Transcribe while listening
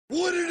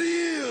What it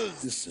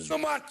is. This is the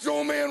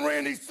Macho Man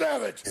Randy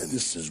Savage. And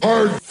this is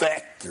Hard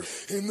Factor.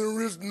 And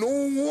there is no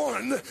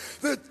one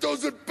that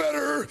does it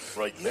better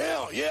right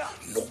now. Yeah,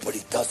 nobody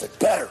does it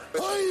better.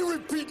 I ain't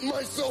repeating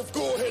myself.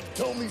 Go ahead,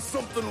 tell me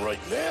something right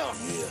now.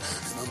 Yeah,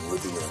 and I'm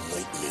living a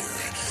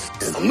nightmare.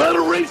 And I'm not a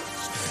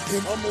racist.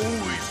 And I'm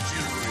always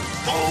cheering.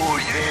 Oh,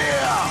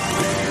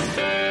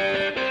 yeah.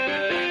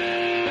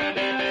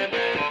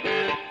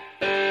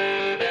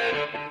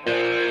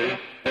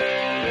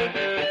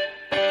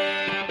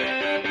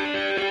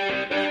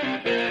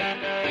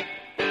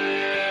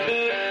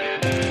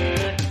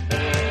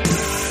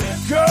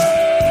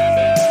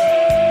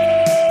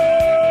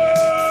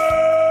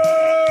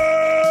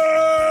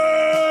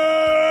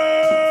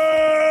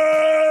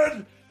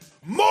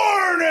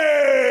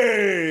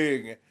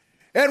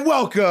 And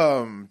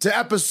welcome to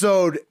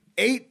episode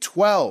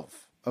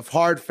 812 of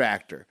Hard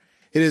Factor.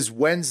 It is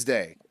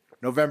Wednesday,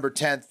 November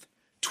 10th,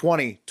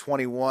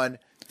 2021.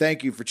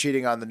 Thank you for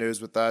cheating on the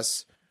news with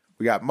us.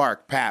 We got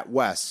Mark, Pat,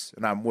 Wes,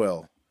 and I'm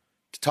Will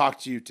to talk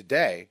to you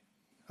today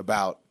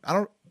about, I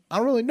don't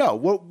really know.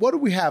 What do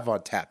we have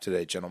on tap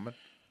today, gentlemen?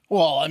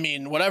 Well, I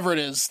mean, whatever it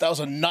is, that was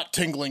a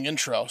nut-tingling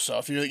intro.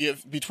 So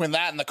if between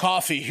that and the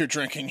coffee you're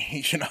drinking,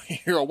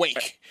 you're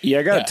awake. Yeah,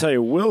 I got to tell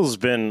you, Will's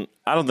been,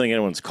 I don't think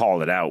anyone's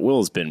called it out.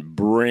 Will's been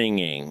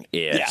bringing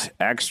it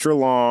extra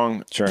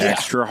long,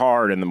 extra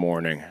hard in the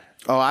morning.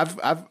 Oh,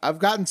 I've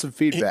gotten some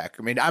feedback.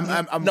 I mean,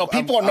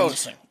 people are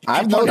noticing.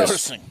 I've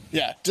noticed.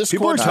 Yeah,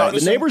 Discord.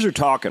 The neighbors are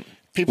talking.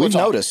 We've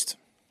noticed.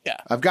 Yeah,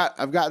 I've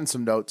gotten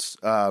some notes,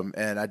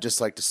 and I'd just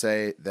like to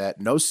say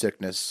that no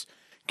sickness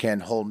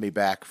can hold me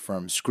back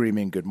from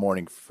screaming good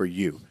morning for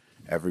you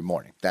every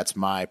morning. That's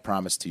my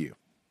promise to you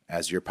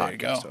as your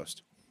podcast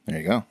host. There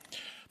you go.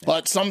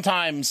 But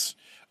sometimes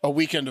a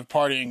weekend of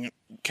partying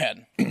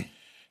can.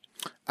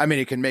 I mean,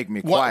 it can make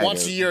me quiet.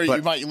 Once a year,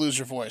 you might lose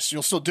your voice.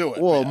 You'll still do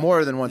it. Well,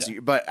 more than once a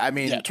year. But I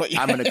mean,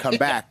 I'm going to come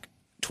back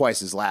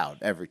twice as loud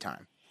every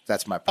time.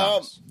 That's my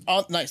promise.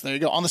 Nice. There you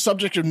go. On the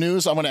subject of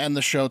news, I'm going to end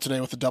the show today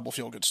with a double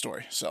feel-good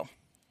story. So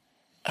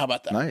how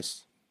about that?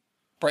 Nice.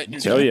 Bright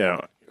news. Hell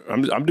yeah.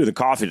 I'm doing the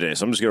coffee today,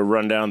 so I'm just going to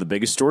run down the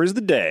biggest stories of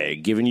the day,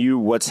 giving you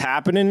what's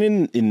happening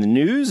in the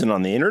news and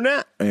on the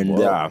internet,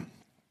 and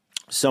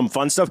some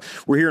fun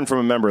stuff. We're hearing from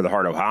a member of the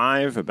Hardo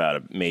Hive about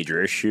a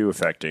major issue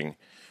affecting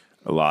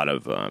a lot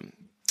of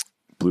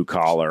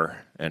blue-collar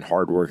and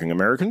hardworking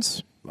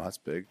Americans. Well, that's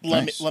big.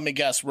 Let me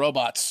guess,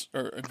 robots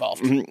are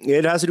involved.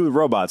 It has to do with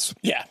robots.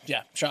 Yeah,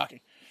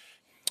 shocking.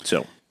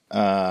 So,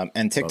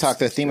 and TikTok,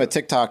 the theme of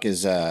TikTok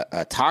is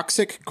a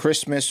toxic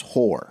Christmas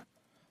whore.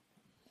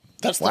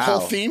 That's the whole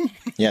theme?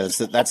 Yeah,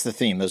 that's the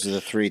theme. Those are the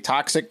three.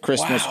 Toxic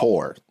Christmas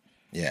whore.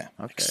 Yeah.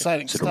 Okay.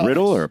 Exciting is it stuff. A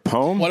riddle or a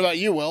poem? What about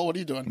you, Will? What are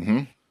you doing?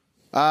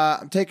 Mm-hmm.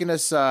 I'm taking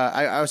this.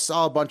 I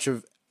saw a bunch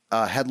of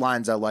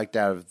headlines I liked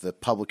out of the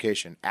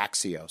publication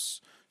Axios.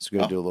 So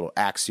we're going to do a little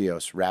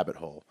Axios rabbit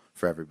hole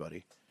for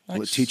everybody. Nice.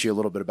 We'll teach you a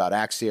little bit about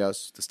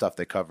Axios, the stuff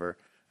they cover,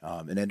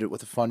 and end it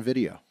with a fun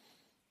video.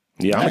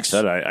 Yeah, I'm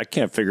excited. I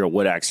can't figure out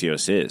what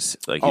Axios is.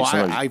 Like,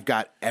 I've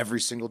got every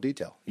single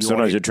detail.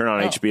 Sometimes you turn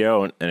on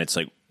HBO and it's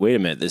like, wait a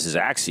minute, this is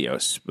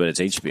Axios, but it's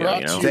HBO.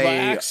 You know,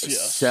 they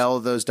sell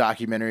those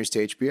documentaries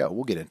to HBO.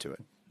 We'll get into it.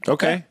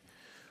 Okay.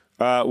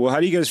 Well, how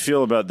do you guys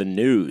feel about the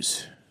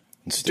news?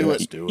 Let's do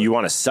it. You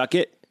want to suck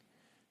it?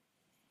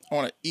 I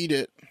want to eat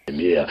it.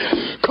 Yeah,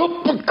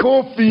 cup of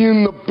coffee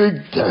in the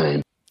big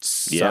time.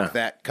 Suck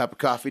that cup of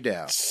coffee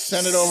down.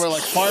 Send it over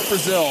like Fart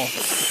Brazil.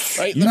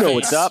 Right. You know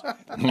what's up.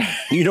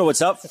 You know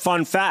what's up.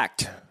 Fun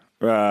fact.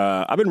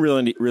 I've been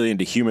really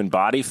into human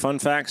body fun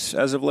facts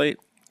as of late.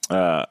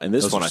 And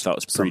this one I thought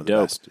was pretty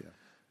dope.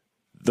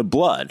 The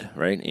blood,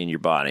 right, in your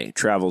body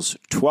travels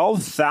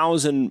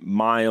 12,000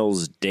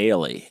 miles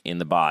daily in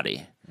the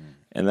body.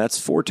 And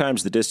that's 4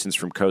 times the distance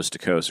from coast to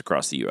coast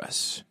across the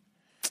U.S.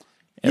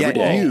 Every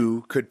day.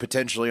 You could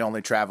potentially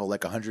only travel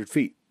like 100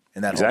 feet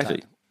in that whole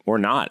time. Or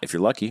not, if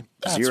you're lucky.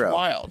 That's 0.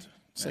 wild.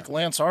 It's like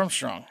Lance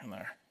Armstrong in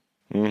there.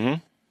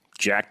 Mm-hmm.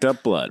 Jacked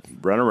up blood.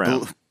 Run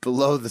around.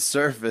 Below the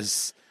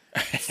surface,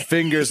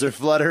 fingers are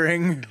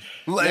fluttering,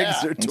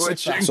 legs are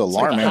twitching. It's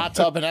alarming. Like a hot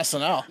tub in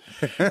SNL.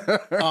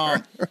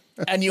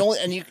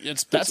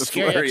 That's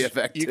scary.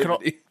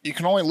 You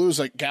can only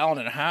lose a gallon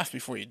and a half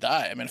before you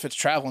die. I mean, if it's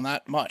traveling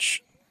that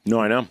much. No,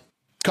 I know.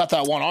 Cut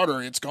that one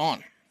artery, it's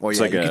gone. Well,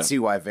 yeah, you can see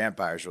why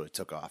vampires really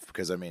took off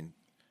because, I mean,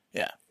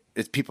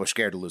 people are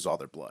scared to lose all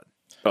their blood.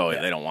 Oh,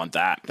 yeah, they don't want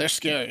that. They're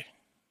scary.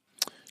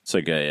 It's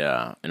like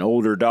an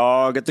older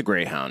dog at the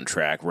Greyhound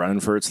track running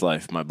for its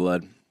life, my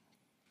blood.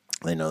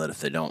 They know that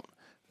if they don't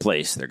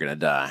place, they're going to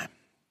die.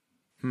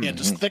 Yeah,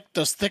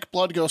 does thick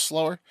blood go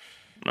slower?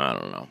 I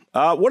don't know.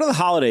 What are the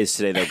holidays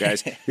today, though,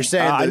 guys? You're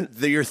saying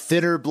your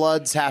thinner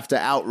bloods have to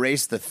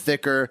outrace the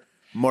thicker,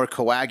 more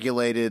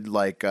coagulated,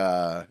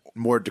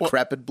 more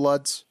decrepit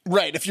bloods,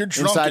 right? If you're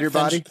drunk, inside your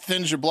body,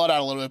 thins your blood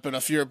out a little bit.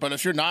 But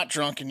if you're not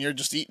drunk and you're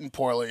just eating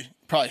poorly,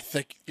 probably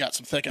thick. You got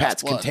some thick ass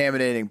Pat's blood.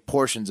 contaminating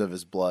portions of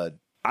his blood.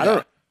 I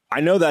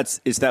know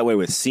it's that way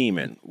with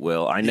semen.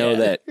 Will I know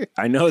that?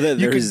 I know that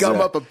you there's can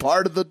gum up a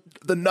part of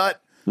the nut,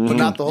 but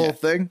not the whole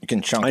thing. You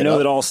can chunk I it know up.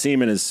 that all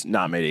semen is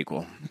not made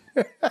equal.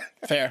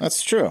 Fair.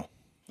 That's true.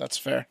 That's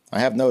fair. I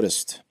have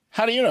noticed.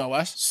 How do you know,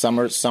 Wes? Some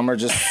days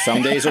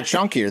are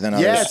chunkier than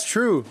others. Yeah, it's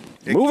true.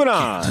 Moving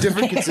on.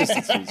 Different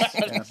consistencies.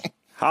 Yeah.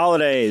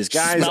 Holidays,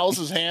 guys. Smells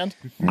his hand.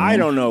 I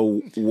don't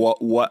know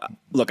what.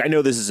 Look, I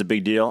know this is a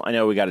big deal. I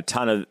know we got a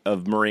ton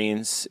of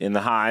Marines in the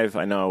hive.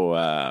 I know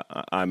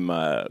I'm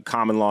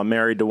common law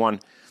married to one.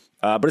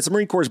 But it's the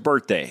Marine Corps'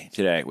 birthday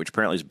today, which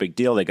apparently is a big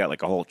deal. They got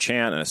like a whole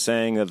chant and a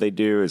saying that they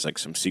do. It's like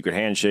some secret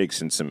handshakes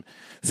and some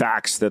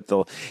facts that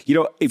they'll,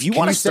 if you Can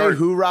want you to start. say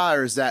hoorah,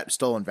 or is that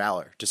stolen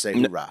valor to say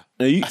hoorah?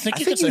 No, I think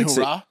you can say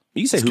hoorah.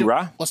 You say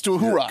hoorah. Let's do a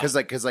hoorah. Because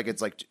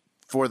it's like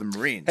for the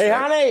Marines. Hey,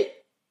 right?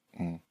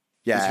 honey.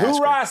 Yeah, Is ask her.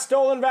 hoorah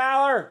stolen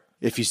valor?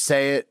 If you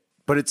say it,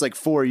 but it's like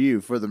for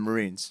you, for the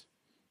Marines.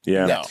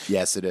 Yeah. No.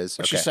 Yes, it is.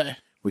 What'd she say?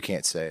 We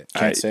can't say it.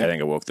 I say it.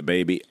 think I woke the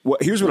baby. Well,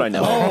 here's what I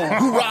know.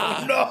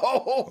 Hoorah!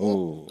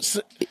 No.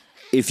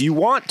 If you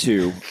want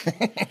to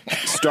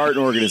start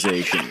an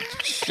organization,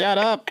 Shut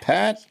up,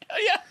 Pat.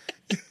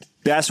 Yeah.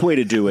 best way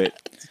to do it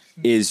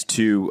is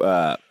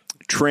to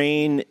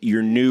train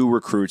your new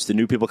recruits, the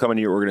new people coming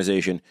to your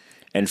organization,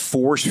 and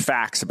force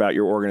facts about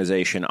your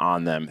organization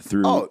on them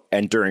through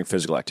and during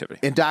physical activity.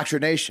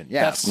 Indoctrination.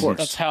 Yeah, of course.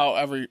 That's how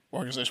every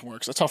organization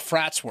works. That's how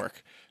frats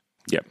work.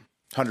 Yep.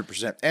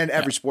 100%. And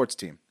every sports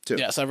team, too.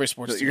 Yes, every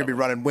sports So team. you're going to be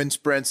running wind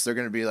sprints. They're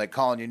going to be like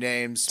calling you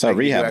names. how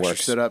making you do rehab extra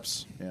works.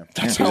 sit-ups. Yeah.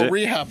 That's how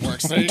rehab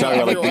works. There you go.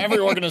 Every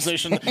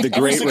organization, the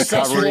Great every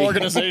successful Recovery.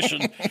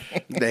 organization.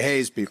 The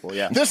Hayes people,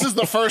 yeah. This is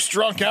the first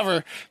drunk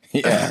ever.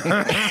 Yeah.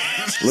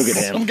 Look at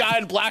him. Some guy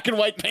in black and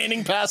white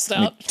painting passed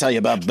out. Tell you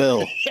about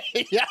Bill.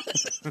 Yeah.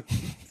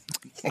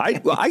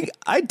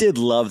 I did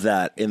love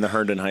that in the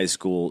Herndon High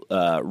School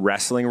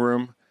wrestling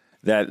room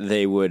that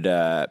they would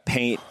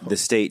paint the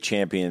state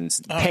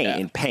champions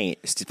paint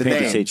the state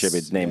names.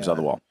 champions names on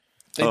the wall.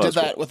 They Oh, did that's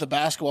that cool. with the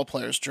basketball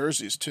players'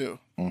 jerseys too.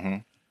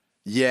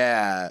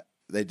 Yeah,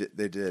 they did.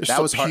 That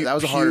so was hard. Pew- That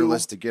was a harder Pew-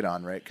 list to get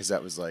on, right? Because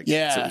that was like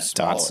Yeah. it was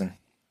smaller. Dotson.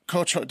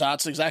 Coach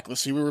Dots, exactly.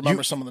 See, we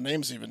remember some of the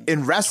names even.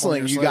 In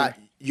wrestling, 20 you years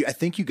got. I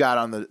think you got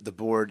on the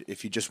board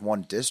if you just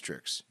won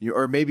districts,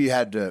 or maybe you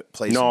had to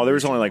play. No, some there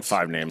was only regionals. like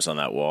 5 names on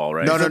that wall,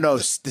 right? No.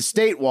 The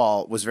state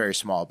wall was very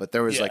small, but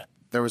there was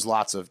there was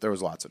lots of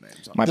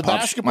names on My The pop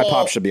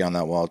basketball- should be on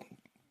that wall.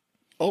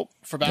 Oh,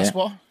 for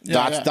basketball?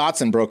 Yeah.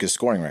 Dotson broke his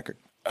scoring record.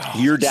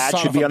 Your dad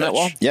Son should of be a on that bitch.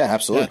 wall. Yeah, Yeah,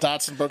 absolutely.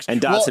 Dotson Brooks.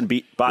 And Dotson Well,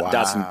 beat Wow.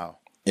 Dotson.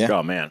 Yeah.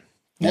 Oh man.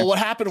 Well, what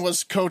happened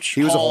was Coach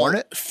He was a Hall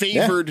Hornet?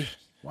 favored.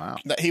 Wow.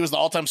 That he was the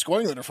all-time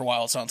scoring leader for a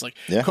while. It sounds like.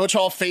 Yeah. Coach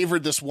Hall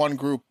favored this one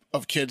group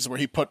of kids where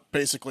he put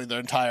basically their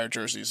entire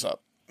jerseys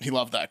up. He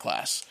loved that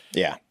class.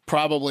 Yeah.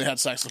 Probably had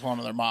sex with one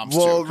of their moms.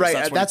 Well, too, 'cause right.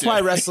 what he That's did. why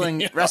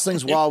wrestling Yeah.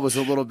 wrestling's wall was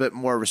a little bit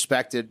more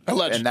respected,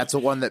 Allegedly. and that's the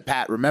one that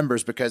Pat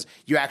remembers because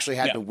you actually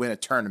had to win a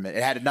tournament.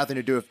 It had nothing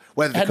to do with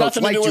whether It the had coach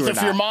nothing to liked do you with or if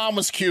not. your mom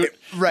was cute.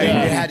 Right.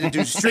 Yeah. It had to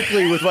do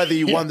strictly with whether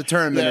you won the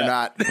tournament or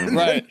not.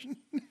 Right.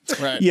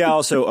 Right. Yeah,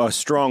 also a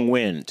strong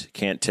wind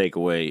can't take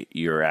away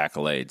your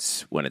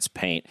accolades when it's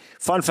paint.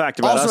 Fun fact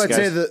about Also, us I'd guys.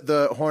 say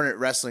the Hornet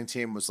wrestling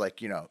team was like,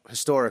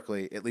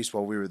 historically, at least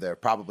while we were there,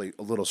 probably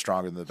a little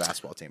stronger than the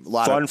basketball team.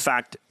 Fun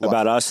fact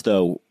about us,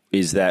 though,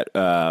 is that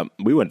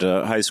we went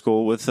to high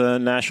school with a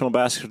National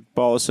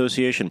Basketball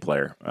Association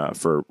player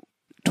for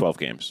 12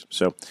 games.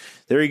 So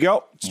there you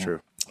go. It's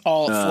true.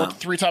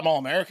 Three-time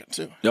All-American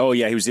too. Oh,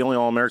 yeah, he was the only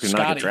All-American to not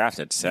get Scotty.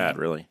 drafted. Sad,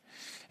 really.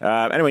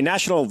 Anyway,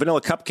 National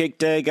Vanilla Cupcake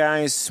Day,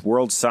 guys.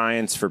 World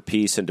Science for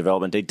Peace and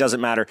Development Day.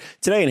 Doesn't matter.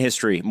 Today in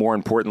history, more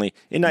importantly,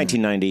 in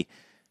 1990,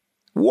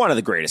 one of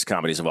the greatest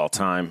comedies of all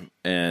time,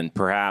 and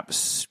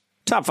perhaps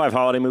top 5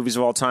 holiday movies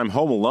of all time,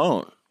 Home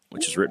Alone,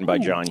 which is written by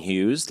John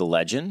Hughes, the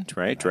legend,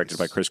 right? Directed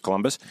by Chris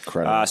Columbus.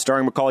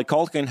 Starring Macaulay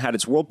Culkin, had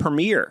its world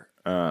premiere.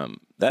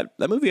 That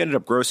movie ended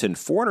up grossing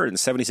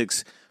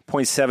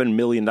 $476.7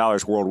 million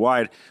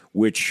worldwide,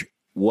 which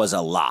was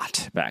a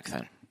lot back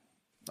then.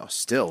 Oh,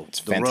 still, it's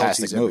a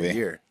fantastic movie. every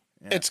year.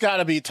 It's got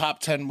to be top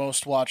 10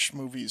 most watched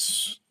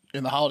movies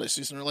in the holiday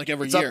season, or like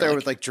every It's year. up there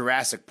with like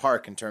Jurassic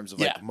Park in terms of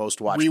like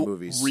most watched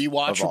movies.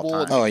 Rewatchable. Of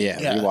all time. Oh, yeah.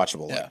 Yeah.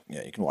 Rewatchable. Yeah.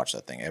 Yeah, you can watch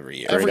that thing every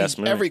year. Great-ass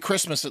movie. every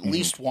Christmas, at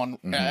least one.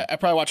 I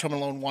probably watch Home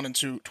Alone 1 and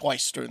 2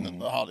 twice during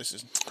the holiday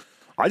season.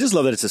 I just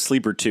love that it's a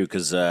sleeper too,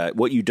 because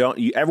what you don't,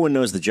 everyone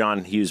knows the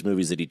John Hughes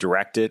movies that he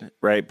directed,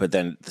 right? But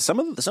then some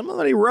of them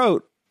that he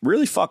wrote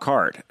really fuck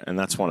hard, and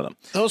that's one of them.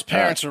 Those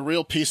parents are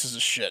real pieces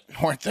of shit,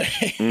 weren't they?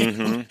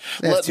 There's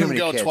Let too them many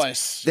go kids.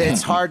 twice.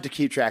 It's hard to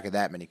keep track of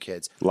that many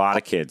kids. A lot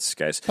of kids,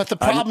 guys. But the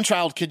problem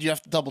child kid, you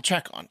have to double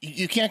check on.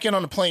 You can't get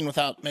on a plane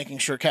without making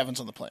sure Kevin's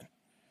on the plane.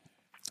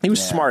 He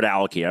was smart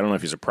alecky. I don't know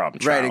if he's a problem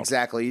child. Right,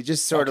 exactly. You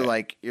just sort of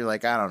like, you're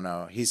like, I don't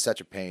know. He's such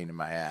a pain in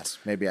my ass.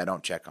 Maybe I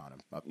don't check on him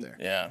up there.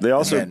 Yeah. They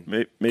also And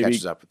then maybe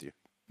catches up with you.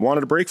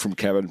 wanted a break from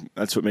Kevin.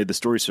 That's what made the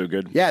story so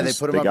good. Yeah, they Because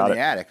put him up got in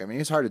the it. attic. I mean,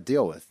 he's hard to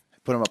deal with.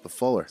 Put him up with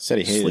Fuller. Said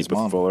he hated Sleep his with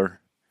mom. Fuller.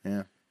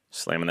 Yeah.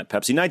 Slamming that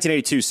Pepsi.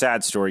 1982,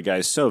 sad story,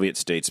 guys. Soviet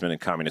statesman and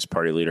Communist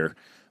Party leader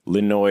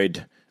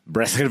Leonid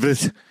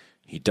Brezhnev.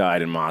 He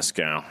died in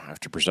Moscow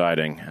after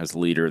presiding as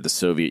leader of the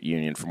Soviet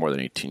Union for more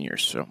than 18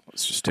 years. So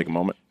let's just take a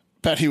moment.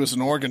 Bet he was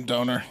an organ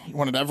donor. He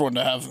wanted everyone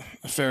to have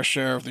a fair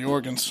share of the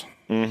organs.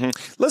 Mm-hmm.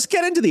 Let's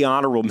get into the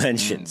honorable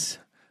mentions.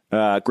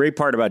 Great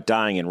part about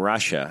dying in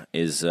Russia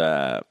is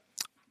a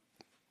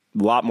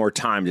lot more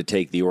time to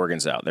take the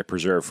organs out. They're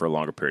preserved for a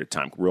longer period of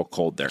time. Real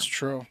cold there. That's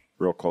true.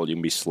 Real cold. You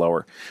can be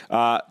slower.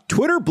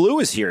 Twitter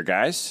Blue is here,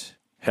 guys.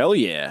 Hell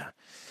yeah.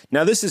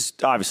 Now, this is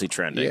obviously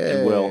trending.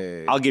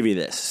 And I'll give you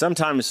this.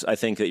 Sometimes I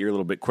think that you're a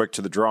little bit quick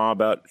to the draw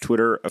about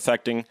Twitter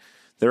affecting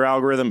their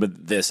algorithm,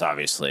 but this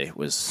obviously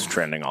was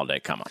trending all day.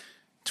 Come on.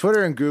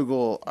 Twitter and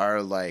Google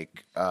are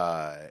like,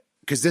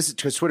 because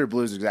Twitter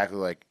Blue is exactly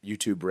like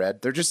YouTube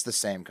Red. They're just the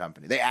same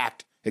company. They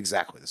act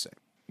exactly the same.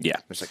 Yeah.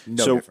 There's like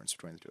no difference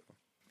between the two of them.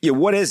 Yeah,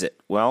 what is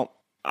it? Well,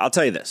 I'll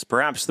tell you this.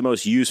 Perhaps the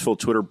most useful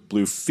Twitter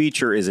Blue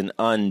feature is an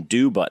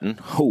undo button,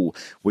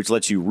 which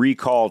lets you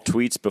recall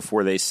tweets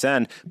before they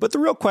send. But the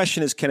real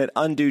question is, can it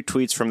undo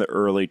tweets from the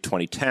early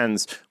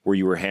 2010s where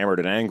you were hammered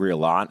and angry a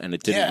lot and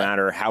it didn't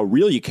matter how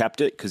real you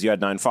kept it because you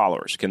had 9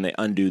 followers? Can they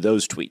undo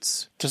those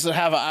tweets? Does it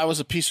have a I was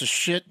a piece of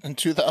shit in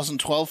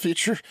 2012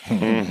 feature?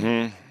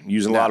 Mm-hmm.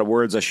 Using a lot of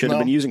words I shouldn't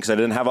have been using because I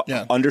didn't have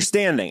an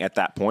understanding at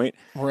that point.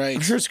 Right.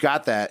 I'm sure it's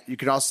got that. You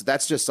can also,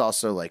 that's just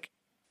also like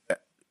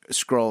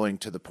scrolling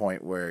to the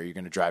point where you're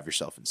going to drive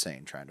yourself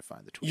insane trying to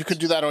find the tweets. You could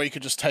do that, or you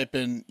could just type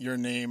in your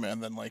name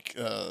and then like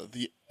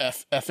the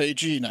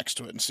FAG next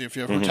to it and see if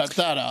you ever typed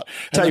that out.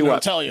 Tell you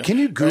what, tell you. Can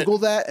you Google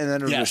that and then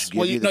it'll just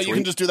give you the tweet? You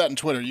can just do that in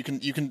Twitter. You can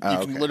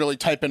literally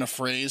type in a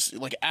phrase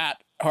like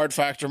at Hard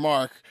Factor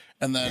Mark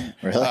and then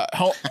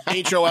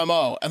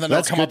HOMO and then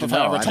it'll come up if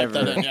I ever type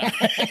that in.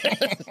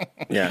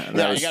 Yeah,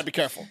 you got to be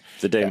careful.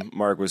 The day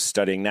Mark was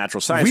studying natural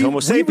science, Homo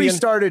sapien. We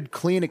restarted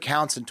clean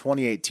accounts in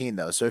 2018,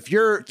 though. So if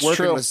you're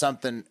working with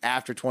something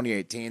after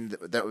 2018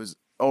 that was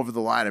over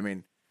the line, I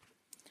mean,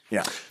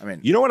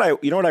 you know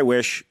what I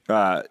wish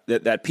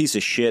that piece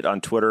of shit on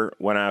Twitter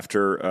went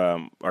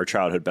after our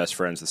childhood best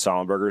friends, the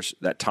Sollenbergers,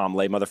 that Tom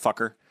Lay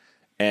motherfucker,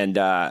 and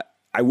I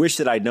wish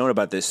that I'd known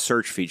about this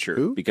search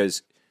feature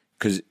because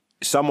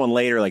someone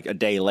later, like a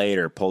day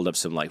later, pulled up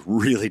some like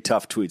really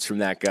tough tweets from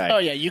that guy. Oh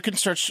yeah, you can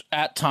search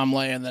at Tom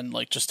Lay and then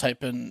like just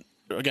type in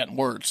again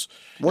words.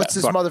 What's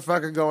this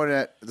motherfucker going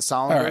at the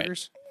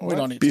Sollenbergers? Right. We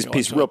don't need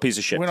to real piece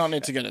of shit. We don't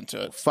need to get into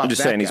it. Fuck I'm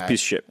just saying he's a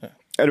piece of shit. Yeah.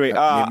 Anyway,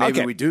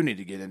 maybe we do need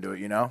to get into it,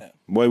 you know?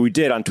 Well, we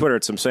did on Twitter,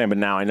 it's what I'm saying, but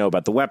now I know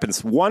about the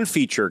weapons. One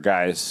feature,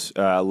 guys,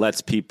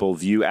 lets people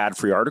view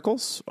ad-free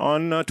articles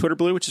on Twitter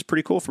Blue, which is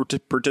pretty cool for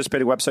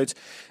participating websites,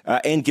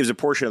 and gives a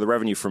portion of the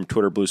revenue from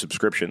Twitter Blue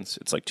subscriptions,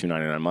 it's like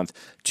 $2.99 a month,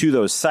 to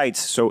those sites.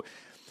 So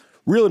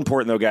real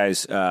important, though,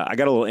 guys, I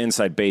got a little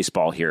inside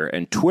baseball here,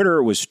 and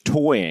Twitter was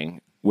toying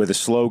with a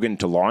slogan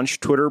to launch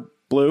Twitter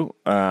Blue,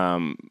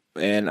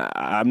 and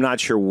I'm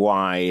not sure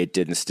why it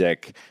didn't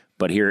stick.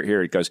 But here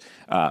it goes.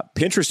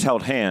 Pinterest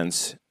held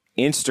hands.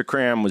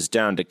 Instagram was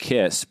down to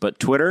kiss. But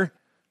Twitter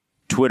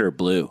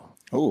Blue.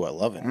 Oh, I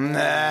love it.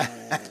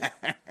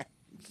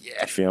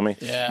 You feel me?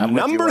 Yeah.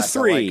 Number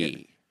 3.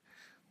 Like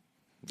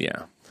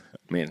yeah.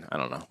 I mean, I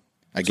don't know.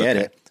 I get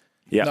it.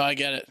 Yeah. No, I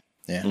get it.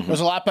 Yeah. It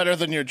was a lot better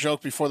than your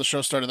joke before the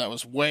show started that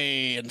was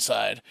way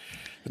inside.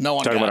 No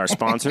one talking about our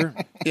sponsor?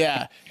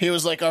 Yeah. He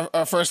was like,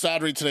 our first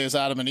ad read today is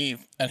Adam and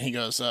Eve. And he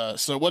goes,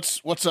 so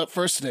what's up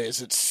first today?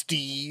 Is it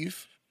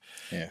Steve?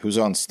 Yeah, who's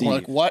on Steve? We're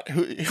like, what?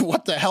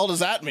 What the hell does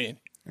that mean?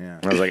 Yeah.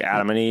 I was like,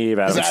 Adam and Eve,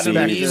 Adam and Adam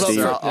and Steve. Eve.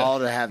 Steve. All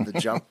to have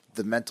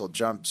the mental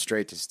jump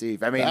straight to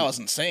Steve. I mean, That was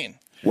insane.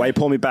 Why you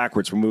pull me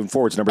backwards? We're moving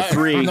forwards. Number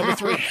 3. Number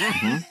 3.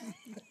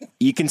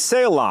 You can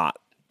say a lot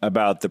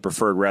about the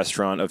preferred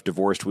restaurant of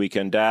divorced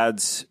weekend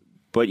dads,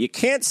 but you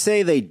can't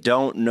say they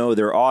don't know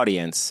their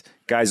audience.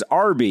 Guys,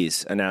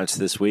 Arby's announced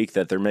this week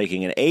that they're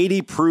making an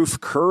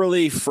 80-proof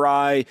curly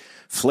fry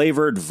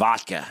flavored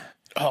vodka.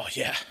 Oh,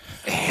 yeah.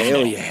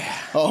 Hell yeah.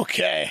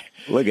 Okay.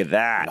 Look at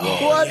that.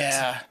 Oh, What?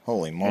 Yeah.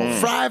 Holy moly.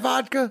 fry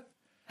vodka?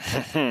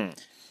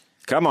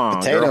 Come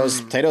on. girl.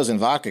 Potatoes and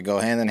vodka go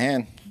hand in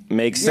hand.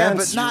 Makes Yeah,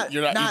 sense. but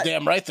You're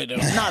damn right they do.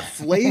 not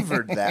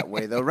flavored that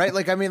way, though, right?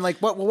 Like, I mean, like,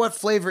 what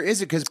flavor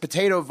is it? Because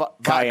potato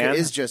vodka Cayenne?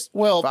 is just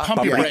Well, vodka.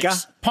 pump your Paprika?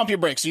 brakes. Pump your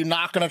brakes. You're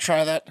not going to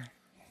try that?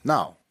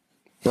 No.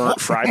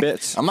 Burnt fry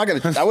bits.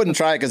 I wouldn't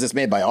try it because it's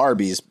made by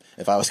Arby's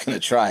if I was going to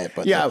try it.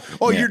 But Yeah.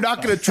 You're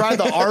not going to try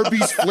the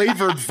Arby's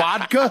flavored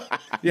vodka?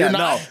 Yeah, You're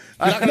not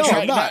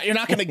I'm not. You're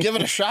not going to give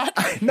it a shot?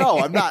 No,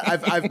 I'm not.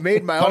 I've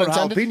made my Pun own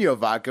intended? jalapeno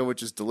vodka,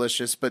 which is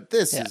delicious, but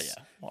this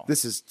Well,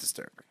 this is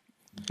disturbing.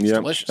 Yep.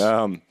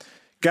 delicious.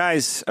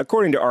 Guys,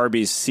 according to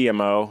Arby's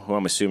CMO, who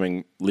I'm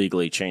assuming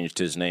legally changed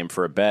his name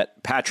for a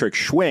bet, Patrick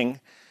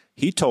Schwing,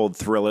 he told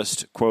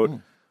Thrillist, quote,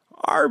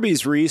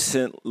 Arby's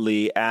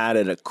recently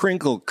added a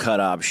crinkle cut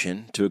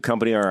option to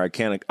accompany our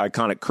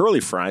iconic curly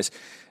fries.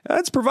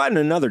 That's providing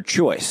another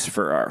choice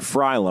for our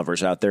fry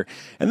lovers out there.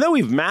 And though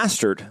we've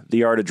mastered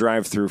the art of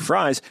drive-through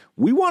fries,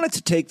 we wanted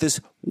to take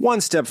this one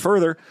step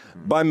further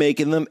by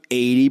making them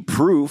 80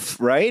 proof,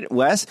 right,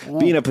 Wes? Ooh.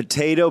 Being a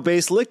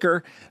potato-based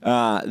liquor,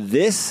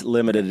 this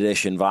limited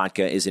edition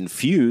vodka is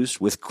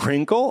infused with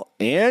crinkle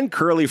and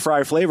curly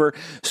fry flavor,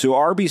 so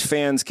Arby's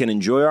fans can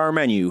enjoy our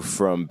menu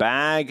from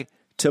bag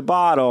to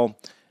bottle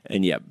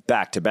and,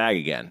 back to bag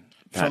again.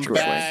 From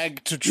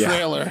bag to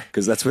trailer,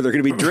 because that's where they're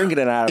going to be drinking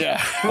it out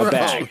of a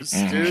bag,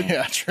 dude.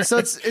 Yeah, true. So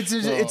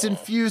it's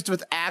infused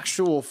with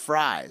actual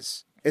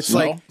fries. It's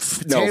like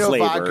potato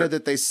vodka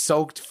that they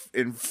soaked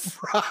in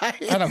fries.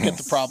 I don't get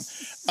the problem.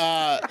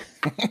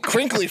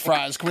 Crinkly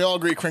fries. Can we all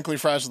agree crinkly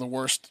fries are the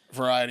worst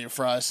variety of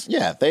fries?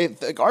 Yeah,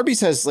 Arby's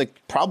has like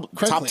top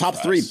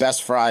 3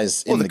 best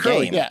fries in the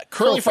game. Yeah,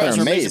 curly fries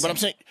are amazing.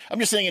 But I'm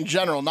just saying in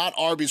general, not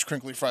Arby's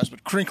crinkly fries,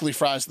 but crinkly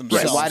fries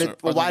themselves.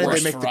 Right. Why did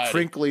they make the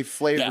crinkly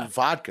flavored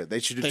vodka? They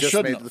should have just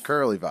made the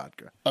curly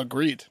vodka.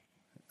 Agreed.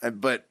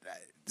 But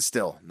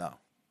still, no.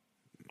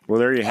 Well,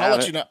 there you have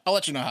it. I'll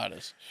let you know how it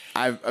is.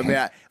 I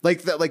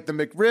like the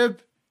McRib.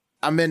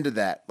 I'm into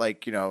that.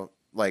 Would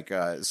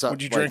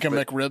you drink a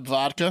McRib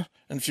vodka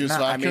infused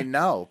vodka? I mean,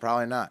 no,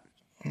 probably not.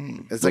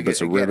 It's like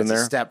a rib in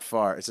there. A step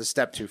far. It's a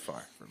step too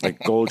far. Like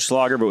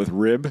Goldschlager, but with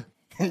rib.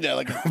 Yeah,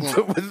 like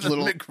little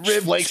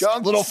McRib flakes,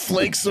 little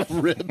flakes of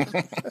rib.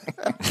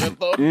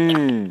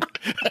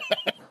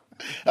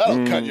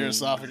 That'll cut your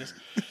esophagus.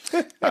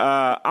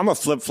 I'm a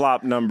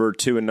flip-flop number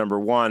 2 and number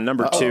 1.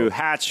 Number 2,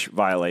 hatch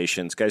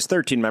violations. Guys,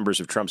 13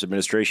 members of Trump's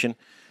administration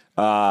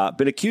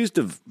been accused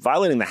of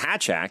violating the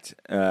Hatch Act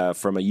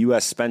from a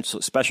U.S.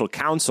 special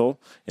counsel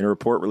in a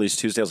report released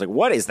Tuesday. I was like,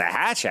 what is the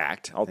Hatch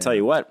Act? I'll tell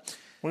you what.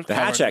 The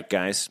Hatch Act,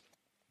 guys,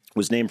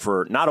 was named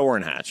for not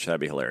Orrin Hatch, that'd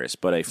be hilarious,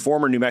 but a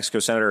former New Mexico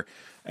senator,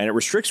 and it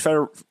restricts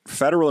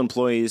federal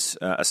employees,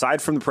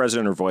 aside from the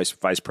president or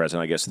vice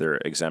president, I guess they're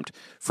exempt,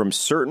 from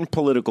certain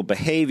political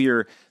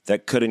behavior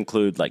that could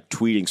include like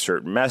tweeting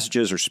certain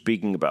messages or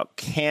speaking about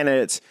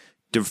candidates,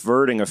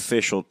 diverting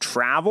official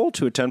travel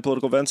to attend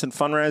political events and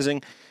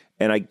fundraising.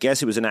 And I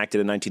guess it was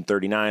enacted in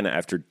 1939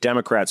 after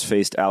Democrats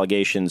faced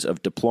allegations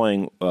of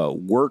deploying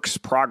Works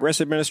Progress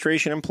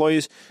Administration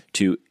employees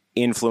to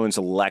influence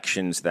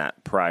elections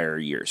that prior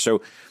year.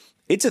 So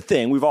it's a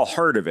thing. We've all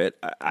heard of it.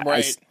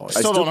 I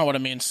still don't know what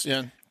it means.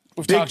 Yeah.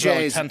 We've Big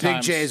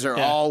J's are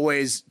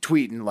always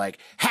tweeting like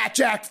Hatch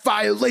Act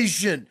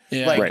violation.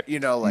 Yeah.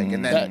 And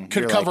then that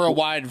could cover a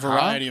wide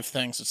variety of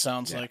things, it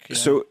sounds like. Yeah.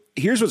 So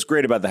here's what's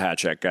great about the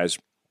Hatch Act, guys.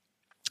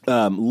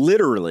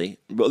 Literally,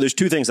 there's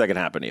 2 things that can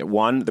happen to you.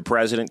 One, the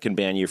president can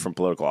ban you from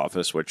political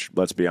office, which,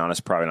 let's be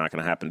honest, probably not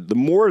going to happen. The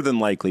more than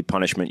likely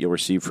punishment you'll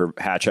receive for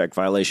Hatch Act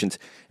violations,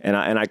 and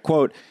I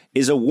quote,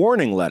 is a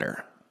warning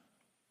letter.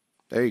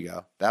 There you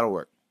go. That'll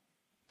work.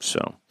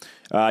 So,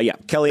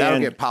 Kellyanne. That'll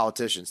get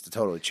politicians to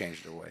totally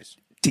change their ways.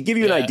 To give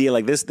you an idea,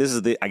 like this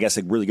is I guess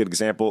a really good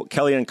example.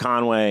 Kellyanne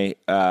Conway,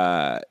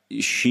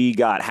 she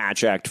got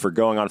Hatch Act for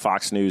going on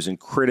Fox News and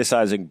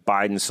criticizing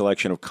Biden's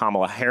selection of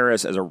Kamala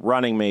Harris as a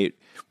running mate,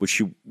 which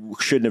she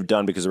shouldn't have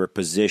done because of her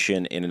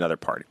position in another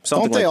party.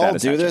 Don't they all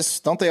do this?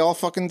 Don't they all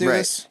fucking do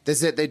this?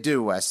 They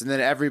do, Wes. And then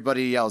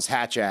everybody yells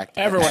Hatch Act.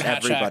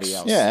 Everybody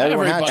else. Yeah,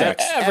 everyone Hatch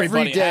Acts.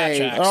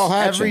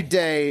 Every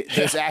day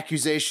there's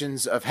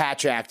accusations of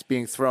Hatch Act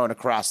being thrown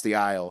across the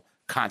aisle.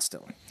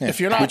 Constantly. Yeah. If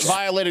you're not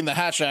violating the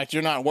Hatch Act,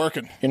 you're not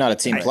working. You're not a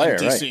team player,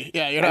 right?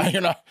 Yeah,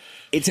 you're not.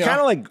 It's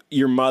kind of like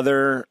your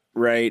mother,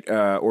 right,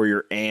 or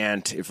your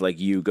aunt. If like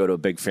you go to a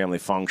big family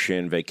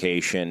function,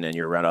 vacation, and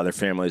you're around other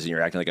families, and you're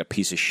acting like a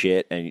piece of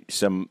shit, and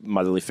some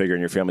motherly figure in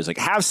your family is like,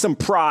 "Have some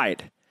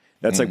pride."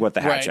 That's like what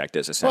the Hatch Act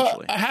is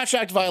essentially. Well, a Hatch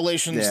Act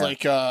violation is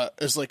like a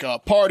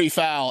party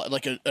foul,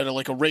 like a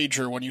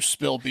rager when you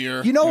spill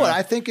beer. You know what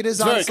I think it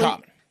is? It's honestly? very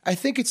common. I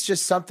think it's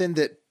just something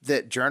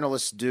that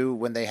journalists do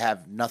when they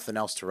have nothing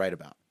else to write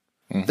about.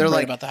 Mm-hmm. They're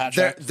like, about the Hatch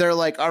Act. They're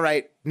like, all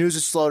right, news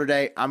is slow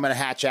today. I'm going to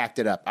Hatch Act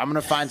it up. I'm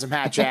going to find some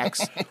Hatch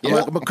Acts. I'm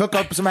going to cook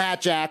up some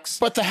Hatch Acts.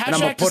 But the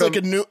Hatch Act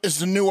is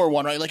the newer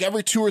one, right? Like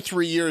every 2 or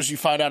 3 years, you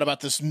find out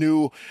about this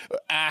new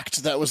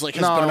act that was like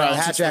has been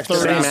around since the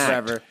 30s.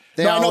 Forever.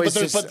 They always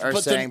are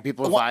saying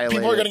people violate.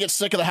 People are going to get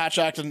sick of the Hatch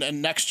Act,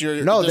 and next year,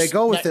 they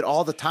go with it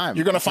all the time.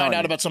 You're going to find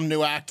out about some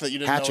new act that you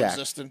didn't know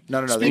existed.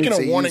 No. Speaking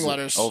of warning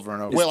letters, over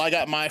and over. Will, I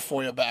got my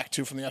FOIA back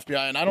too from the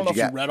FBI, and I don't know if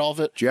you read all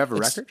of it. Do you have a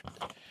record?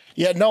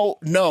 Yeah,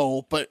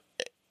 no, but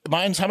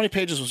mine's, how many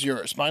pages was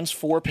yours? Mine's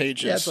 4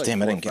 pages. Yeah,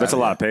 damn it, that's a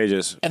lot of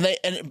pages.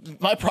 And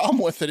my problem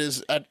with it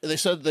is they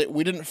said that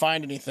we didn't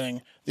find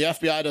anything. The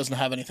FBI doesn't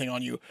have anything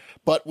on you,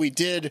 but we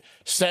did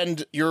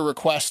send your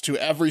request to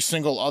every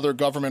single other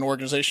government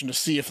organization to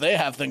see if they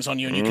have things on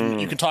you,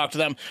 and you can talk to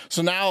them.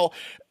 So now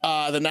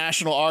the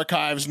National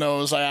Archives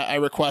knows I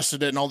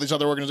requested it, and all these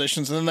other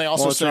organizations, and then they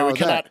also say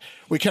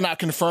we cannot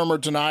confirm or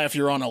deny if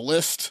you're on a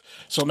list.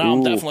 So now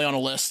I'm definitely on a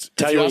list.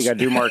 Tell you what you got to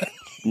do, Mark.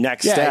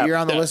 Next step. You're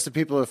on the list of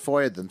people who have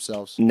FOIA'd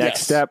themselves.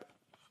 Next step,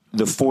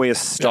 the FOIA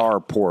Star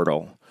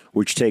portal,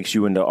 which takes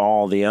you into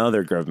all the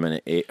other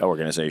government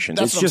organizations.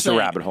 It's just a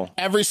rabbit hole.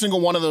 Every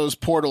single one of those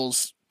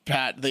portals,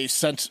 Pat, they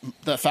sent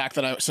the fact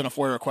that I sent a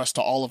FOIA request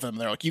to all of them.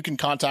 They're like, you can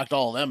contact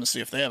all of them and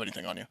see if they have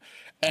anything on you.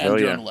 And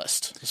you're on the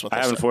list. That's what I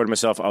haven't forwarded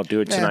myself. I'll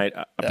do it tonight.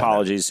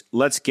 Apologies.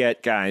 Let's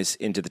get, guys,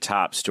 into the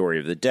top story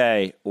of the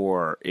day,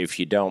 or if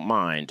you don't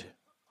mind,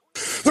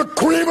 the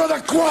cream of the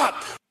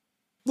crop.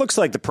 Looks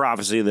like the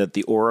prophecy that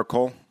the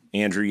Oracle,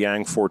 Andrew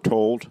Yang,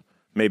 foretold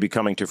may be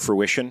coming to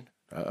fruition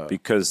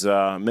because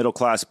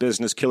middle-class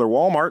business killer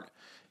Walmart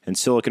and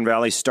Silicon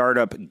Valley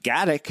startup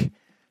Gatik,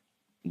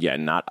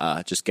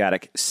 just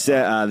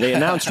Gatik, they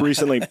announced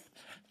recently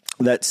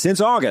that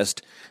since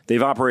August,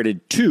 they've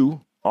operated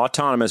 2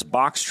 autonomous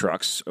box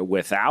trucks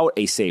without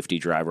a safety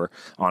driver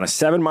on a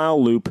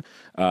 7-mile loop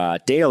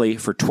daily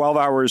for 12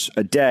 hours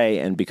a day.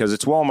 And because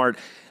it's Walmart,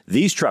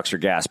 these trucks are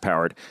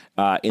gas-powered.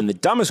 In the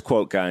dumbest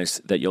quote,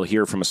 guys, that you'll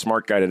hear from a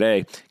smart guy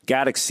today,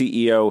 Gatik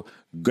CEO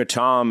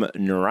Gautam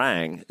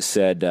Narang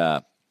said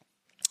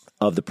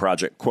of the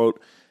project,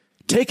 quote,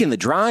 "Taking the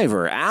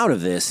driver out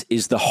of this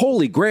is the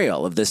holy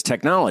grail of this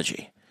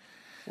technology."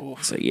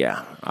 Oof. So,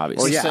 yeah,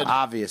 obviously. Well,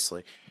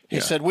 obviously. He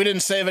said, we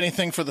didn't save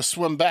anything for the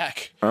swim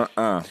back.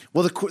 Well,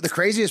 the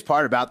craziest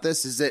part about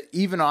this is that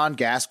even on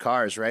gas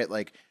cars, right,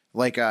 like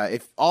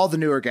if all the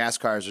newer gas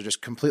cars are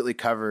just completely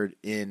covered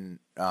in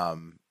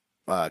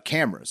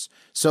cameras.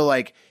 So,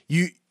 like,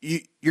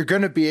 you're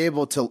going to be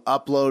able to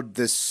upload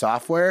this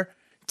software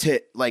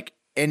to, like,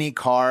 any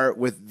car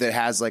that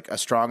has, like, a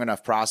strong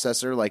enough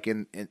processor, like,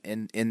 in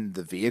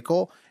the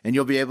vehicle, and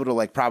you'll be able to,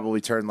 like,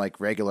 probably turn,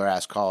 like, regular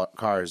ass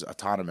cars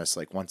autonomous,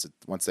 like, once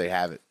they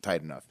have it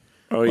tight enough.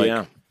 Oh, like,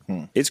 yeah.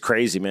 It's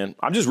crazy, man.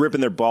 I'm just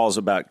ripping their balls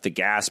about the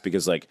gas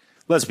because, like,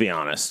 let's be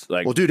honest.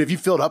 Like, well, dude, have you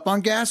filled up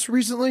on gas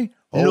recently?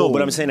 No,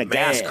 but I'm saying a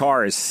gas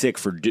car is sick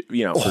for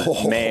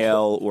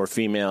male or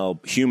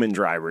female human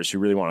drivers who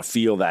really want to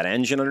feel that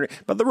engine under.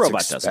 But the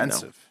robot doesn't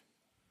know.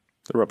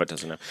 The robot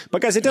doesn't know.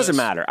 But guys, it doesn't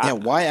matter. Yeah,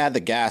 why add the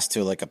gas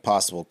to like a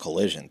possible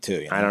collision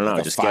too? I don't know.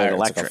 Like just get it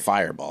electric. It's like a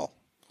fireball.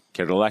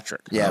 Get it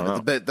electric. Yeah,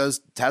 but those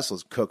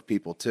Teslas cook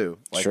people too.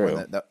 Like,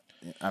 true.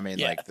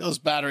 Those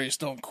batteries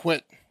don't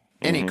quit.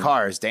 Any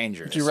car is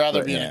dangerous. Would you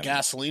rather be in a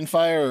gasoline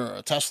fire or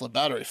a Tesla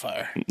battery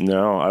fire?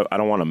 No, I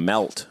don't want to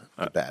melt.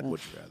 How bad would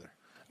you rather?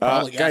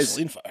 Probably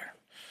gasoline fire.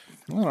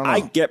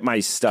 I get my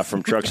stuff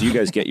from trucks. You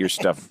guys get your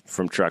stuff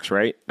from trucks,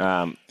 right?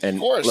 And of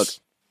course. Look,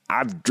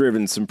 I've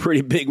driven some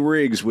pretty big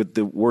rigs with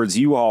the words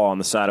U-Haul on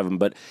the side of them,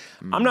 but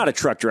I'm not a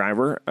truck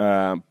driver.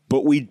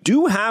 But we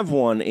do have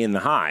one in the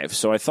Hive,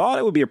 so I thought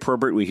it would be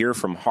appropriate we hear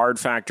from Hard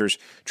Factor's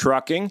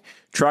trucking,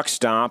 truck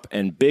stop,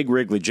 and big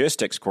rig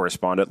logistics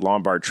correspondent,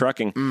 Lombard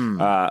Trucking,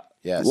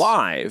 yes.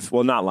 live.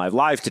 Well, not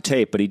live to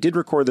tape, but he did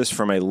record this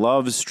from a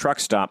Love's truck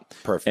stop.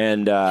 Perfect.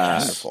 And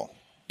wonderful.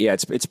 Yeah,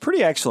 it's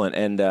pretty excellent,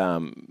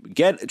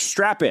 and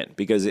strap in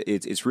because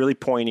it's really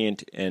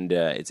poignant and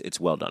it's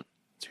well done.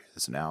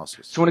 This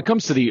analysis. So when it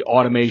comes to the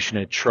automation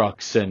of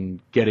trucks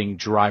and getting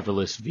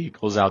driverless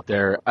vehicles out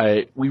there,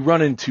 we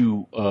run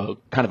into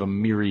kind of a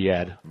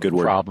myriad of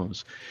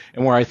problems,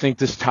 and where I think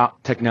this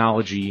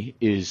technology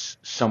is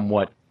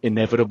somewhat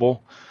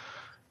inevitable,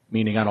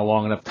 meaning on a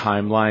long enough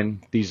timeline,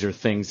 these are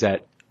things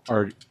that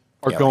are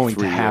going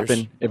to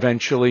happen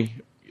eventually.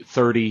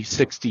 30,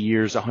 60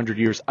 years, 100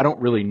 years, I don't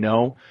really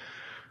know.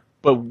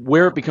 But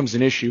where it becomes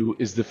an issue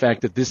is the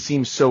fact that this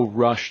seems so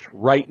rushed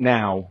right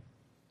now.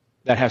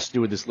 That has to do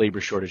with this labor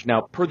shortage.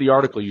 Now, per the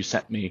article you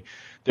sent me,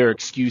 their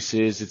excuse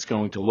is it's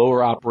going to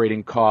lower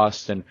operating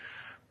costs and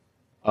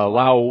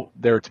allow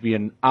there to be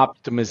an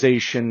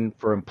optimization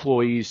for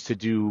employees to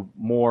do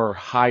more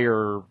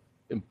higher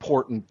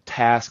important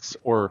tasks,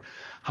 or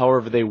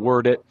however they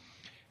word it.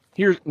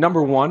 Here's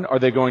number one, are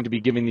they going to be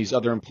giving these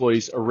other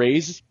employees a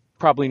raise?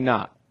 Probably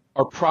not.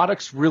 Are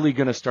products really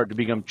going to start to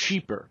become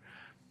cheaper?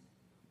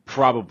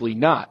 Probably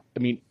not. I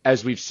mean,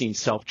 as we've seen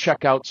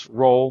self-checkouts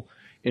roll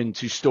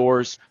into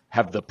stores,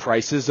 have the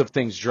prices of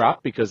things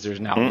dropped because there's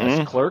now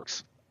less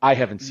clerks? I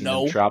haven't seen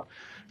them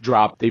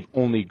drop. They've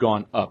only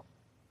gone up.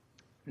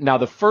 Now,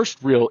 the first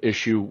real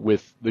issue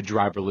with the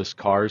driverless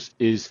cars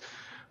is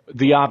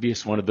the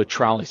obvious one of the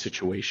trolley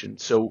situation.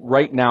 So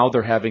right now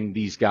they're having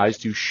these guys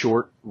do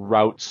short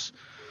routes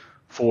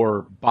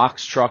for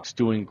box trucks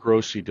doing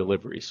grocery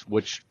deliveries,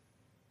 which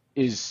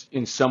is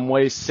in some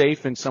ways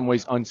safe, in some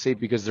ways unsafe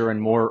because they're in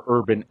more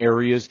urban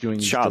areas doing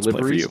these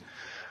deliveries.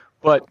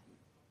 But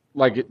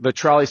like the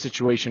trolley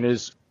situation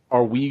is,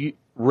 are we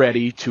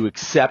ready to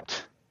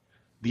accept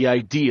the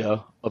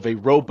idea of a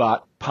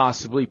robot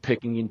possibly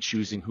picking and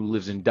choosing who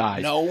lives and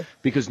dies? No.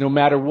 Because no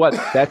matter what,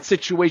 that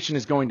situation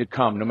is going to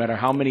come. No matter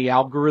how many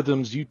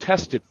algorithms you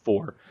test it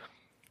for,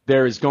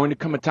 there is going to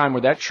come a time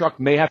where that truck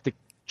may have to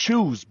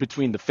choose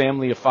between the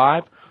family of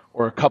 5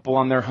 or a couple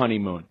on their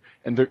honeymoon.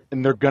 And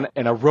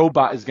a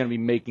robot is going to be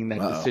making that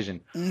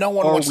decision. No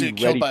one wants to get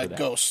killed by a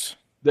ghost.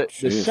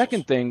 The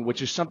second thing,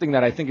 which is something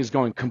that I think is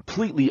going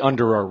completely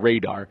under our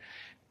radar,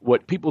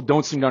 what people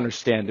don't seem to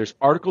understand, there's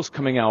articles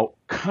coming out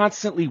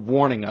constantly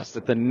warning us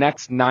that the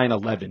next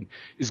 9/11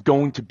 is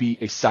going to be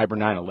a cyber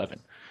 9/11.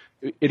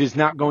 It is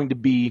not going to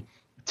be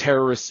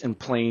terrorists and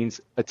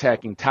planes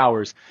attacking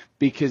towers,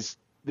 because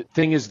the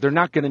thing is, they're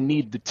not going to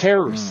need the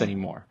terrorists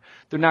anymore.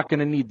 They're not going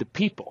to need the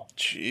people.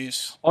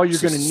 Jeez. All you're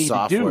going to need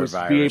to do is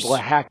be able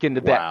to hack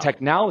into that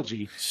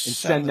technology and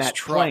send that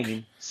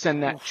plane,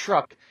 send that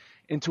truck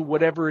into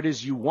whatever it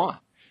is you want.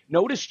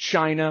 Notice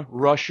China,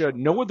 Russia,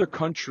 no other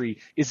country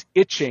is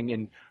itching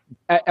and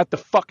at the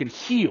fucking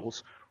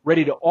heels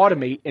ready to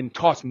automate and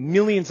toss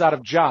millions out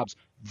of jobs.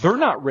 They're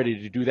not ready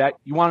to do that.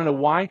 You want to know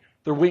why?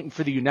 They're waiting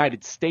for the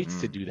United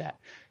States to do that.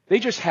 They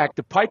just hacked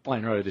the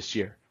pipeline earlier this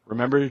year.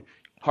 Remember,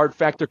 Hard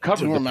Factor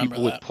covered the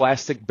people with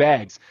plastic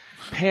bags,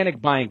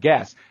 panic buying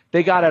gas.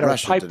 They got at our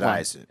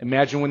pipeline.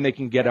 Imagine when they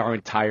can get our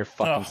entire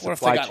fucking supply what if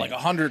they got chain. like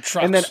 100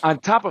 trucks? And then on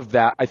top of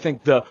that, I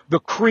think the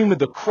cream of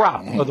the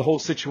crop of the whole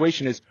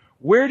situation is,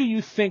 where do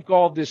you think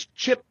all this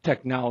chip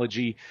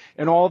technology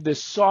and all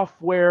this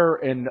software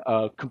and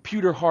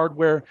computer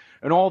hardware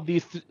and all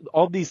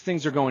these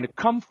things are going to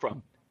come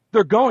from?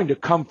 They're going to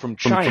come from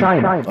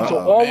China. So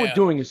all we're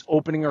doing is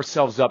opening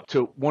ourselves up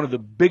to one of the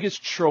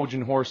biggest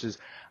Trojan horses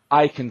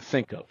I can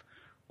think of.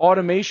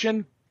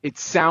 Automation, it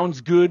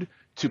sounds good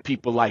to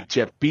people like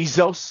Jeff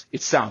Bezos.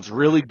 It sounds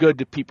really good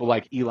to people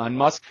like Elon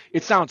Musk.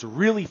 It sounds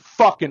really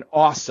fucking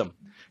awesome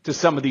to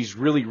some of these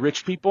really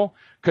rich people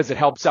because it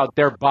helps out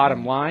their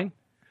bottom line.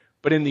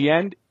 But in the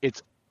end,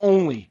 it's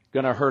only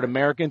going to hurt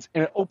Americans,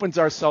 and it opens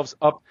ourselves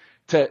up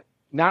to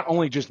not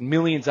only just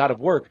millions out of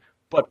work,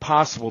 but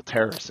possible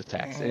terrorist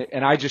attacks.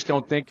 And I just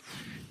don't think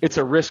it's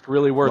a risk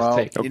really worth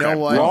taking. You know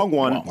what? Wrong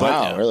one.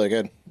 Wow, really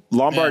good.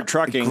 Lombard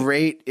Trucking.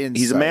 Great insight.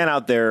 He's a man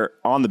out there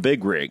on the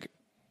big rig.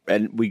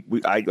 And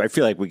I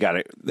feel like we got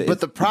to. But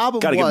the problem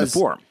was, get him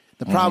before him.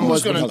 The problem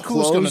was when he who's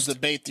going to closed.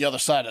 debate the other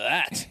side of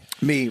that?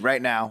 Me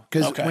right now,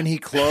 because when he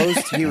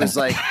closed, he was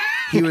like,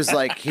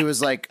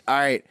 all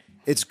right,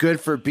 it's good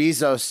for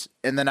Bezos.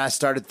 And then I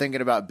started thinking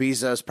about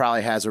Bezos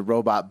probably has a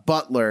robot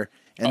butler.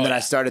 And then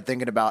I started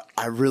thinking about,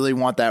 I really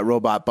want that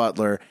robot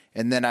butler.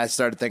 And then I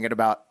started thinking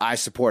about, I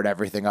support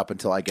everything up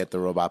until I get the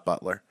robot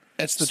butler.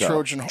 It's the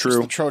Trojan horse. It's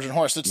the Trojan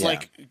horse. It's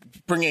like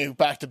bringing it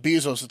back to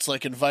Bezos. It's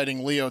like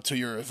inviting Leo to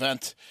your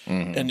event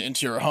and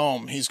into your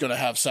home. He's going to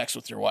have sex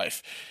with your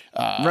wife.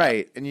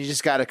 Right. And you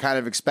just got to kind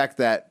of expect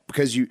that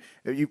because you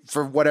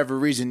for whatever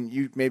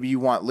reason, maybe you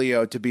want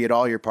Leo to be at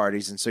all your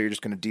parties. And so you're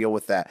just going to deal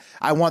with that.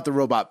 I want the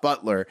robot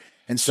butler.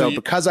 And so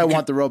because I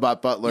want the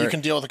robot butler. You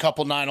can deal with a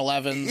couple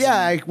 9/11s. Yeah.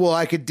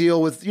 I could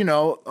deal with,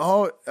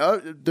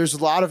 there's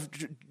a lot of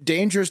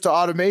dangers to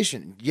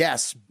automation.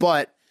 Yes.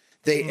 But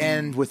they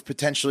end with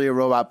potentially a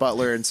robot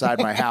butler inside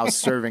my house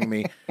serving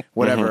me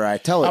whatever I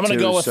tell it to. I'm going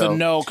to go with the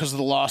no because of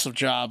the loss of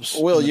jobs.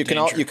 Will, you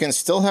can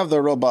still have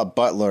the robot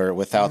butler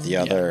without the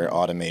other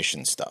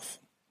automation stuff.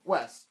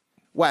 Wes,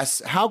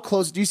 how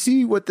close? Do you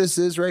see what this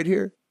is right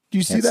here? Do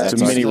you see that?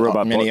 It's a mini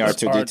robot mini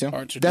butler.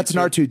 R2D2. That's an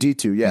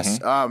R2D2, yes.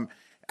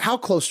 How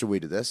close are we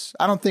to this?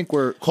 I don't think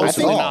we're close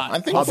at all.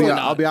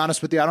 I'll be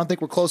honest with you. I don't think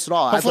we're close at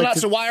all. Hopefully not.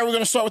 So why are we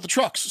going to start with the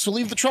trucks? So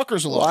leave the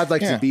truckers alone. Well, I'd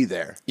like to be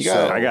there.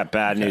 I got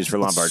bad news for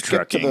Lombard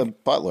Trucking. Skip to the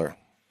butler.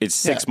 It's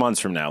 6 months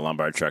from now,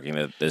 Lombard Trucking,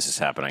 that this is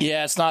happening.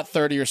 Yeah, it's not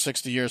 30 or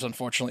 60 years,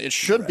 unfortunately. It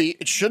should be.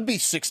 It should be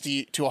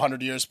 60 to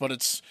 100 years, but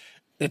it's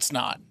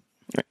not.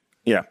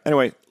 Yeah.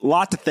 Anyway, a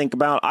lot to think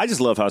about. I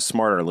just love how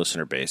smart our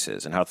listener base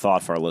is and how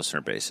thoughtful our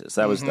listener base is.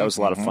 That was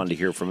a lot of fun to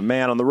hear from a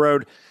man on the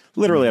road,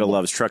 literally at a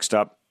Love's truck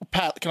stop.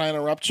 Pat, can I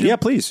interrupt you? Yeah,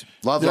 please.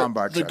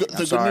 Lombard Trucking.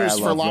 The good news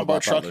for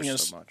Lombard Trucking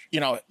is,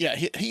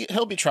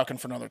 he'll be trucking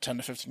for another 10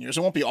 to 15 years.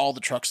 It won't be all the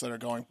trucks that are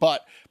going,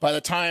 but by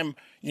the time,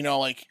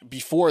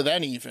 before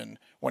then even,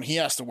 when he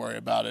has to worry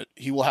about it,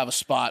 he will have a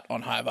spot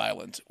on Hive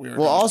Island. With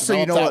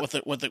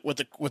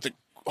the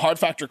Hard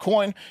Factor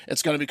coin,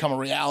 it's going to become a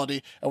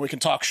reality, and we can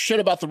talk shit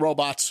about the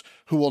robots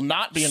who will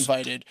not be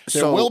invited.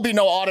 There will be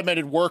no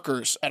automated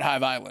workers at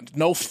Hive Island.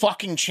 No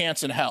fucking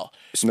chance in hell.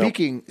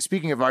 Speaking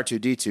of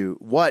R2D2,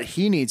 what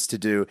he needs to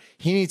do,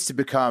 he needs to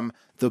become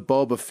the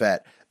Boba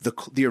Fett,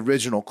 the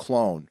original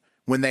clone.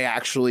 When they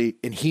actually,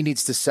 and he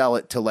needs to sell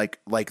it to like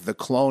the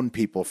clone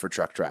people for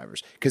truck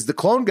drivers, because the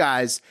clone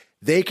guys,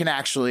 they can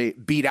actually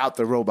beat out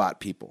the robot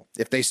people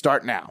if they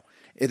start now.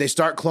 If they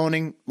start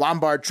cloning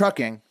Lombard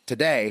Trucking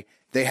today,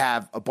 they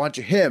have a bunch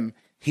of him.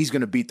 He's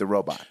going to beat the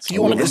robots.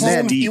 You want to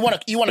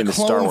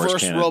clone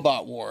versus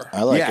robot war.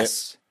 I like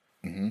it.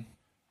 Mm-hmm.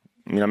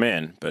 I mean, I'm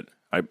in, but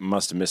I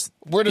must have missed.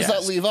 Where does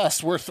that leave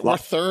us? We're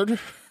third.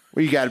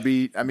 Well, you got to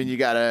be. I mean, you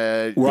got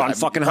to. We're on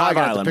fucking Hive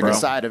Island, pick bro. a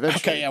side of it.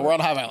 Okay, yeah, we're on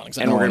Hive Island,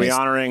 exactly. And we're going to be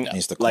honoring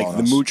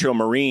the Mucho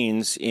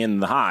Marines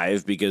in the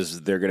Hive because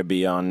they're going to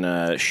be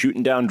on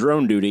shooting down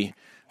drone duty.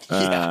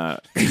 Stay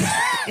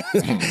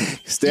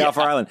off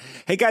our island.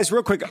 Hey guys,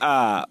 real quick.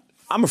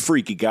 I'm a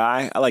freaky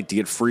guy. I like to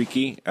get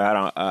freaky.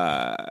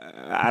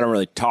 I don't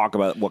really talk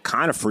about what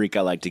kind of freak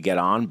I like to get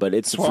on, but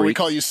it's a freak. That's why we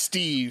call you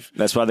Steve.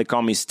 That's why they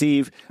call me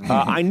Steve.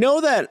 I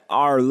know that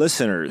our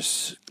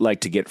listeners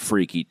like to get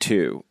freaky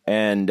too,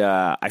 and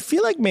I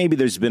feel like maybe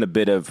there's been a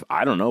bit of,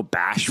 I don't know,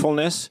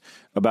 bashfulness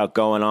about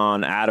going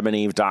on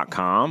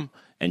AdamandEve.com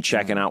and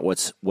checking out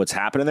what's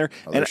happening there.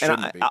 Oh,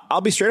 and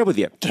I'll be straight up with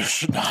you. There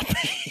should not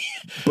be.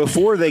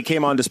 Before they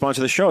came on to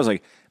sponsor the show, I was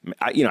like,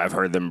 I've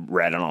heard them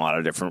read on a lot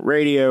of different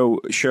radio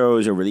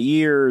shows over the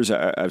years.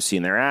 I've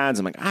seen their ads.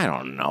 I'm like, I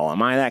don't know.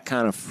 Am I that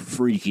kind of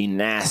freaky,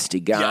 nasty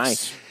guy?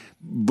 Yes.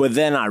 But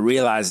then I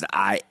realized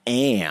I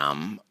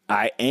am.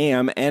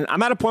 And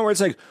I'm at a point where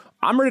it's like,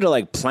 I'm ready to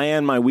like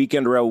plan my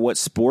weekend around what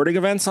sporting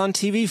events on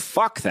TV.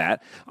 Fuck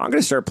that. I'm going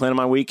to start planning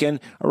my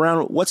weekend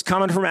around what's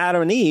coming from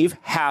Adam and Eve,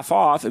 half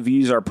off if you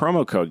use our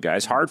promo code,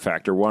 guys. Hard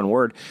Factor, one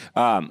word.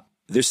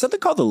 There's something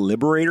called the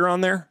Liberator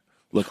on there.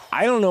 Look,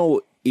 I don't know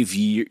if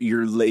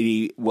your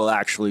lady will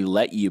actually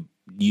let you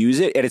use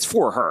it, and it's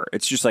for her.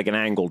 It's just like an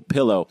angled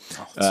pillow.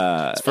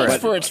 It's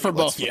for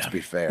both. Let's be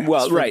fair.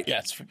 Well, right. Yeah,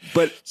 it's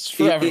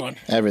for everyone.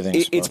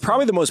 Everything. It's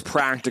probably the most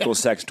practical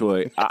sex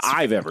toy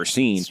I've ever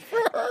seen.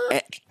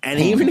 And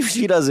even if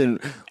she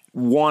doesn't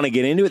want to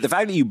get into it, the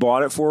fact that you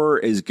bought it for her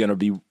is going to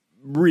be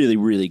really,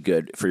 really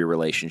good for your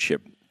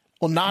relationship.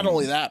 Well, not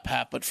only that,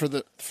 Pat, but for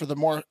the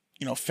more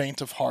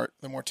faint of heart,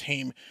 the more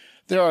tame,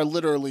 there are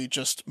literally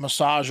just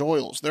massage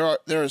oils.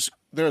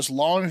 There's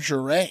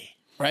lingerie.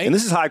 Right? And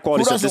this is high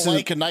quality stuff. Who stuff. doesn't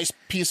like a nice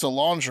piece of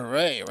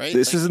lingerie, right?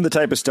 This isn't the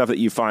type of stuff that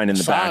you find in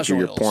the back of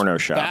your porno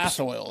shops. Bath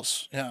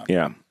oils. Yeah.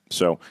 Yeah.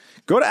 So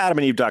go to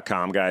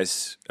adamandeve.com,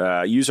 guys.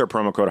 Use our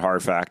promo code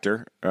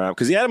HARDFactor.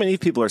 Because the Adam and Eve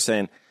people are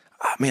saying,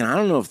 man, I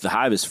don't know if the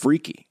Hive is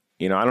freaky.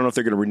 I don't know if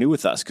they're going to renew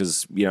with us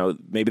because,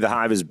 maybe the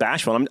Hive is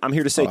bashful. I'm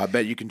here to say, I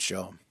bet you can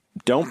show them.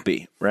 Don't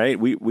be, right?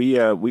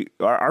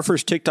 Our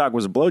first TikTok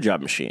was a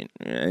blowjob machine,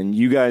 and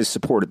you guys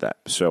supported that.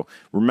 So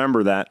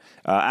remember that.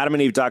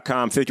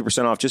 AdamandEve.com,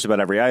 50% off just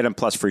about every item,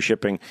 plus free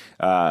shipping.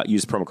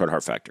 Use the promo code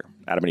HeartFactor.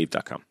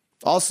 AdamandEve.com.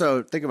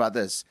 Also, think about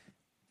this.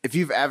 If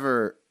you've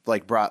ever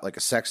brought a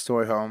sex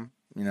toy home,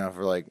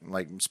 for like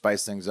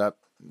spice things up,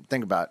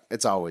 think about it.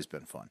 It's always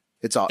been fun.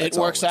 It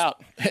works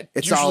out. It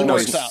usually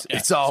works out. Yeah.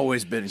 It's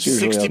always been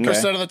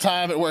 60% of the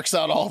time, it works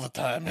out all the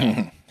time.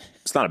 Yeah.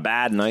 It's not a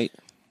bad night.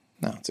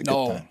 No, it's a good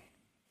time.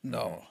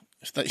 No.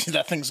 If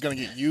that thing's going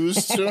to get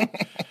used soon,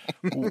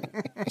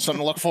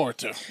 something to look forward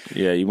to.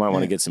 Yeah, you might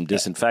want to get some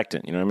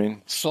disinfectant. You know what I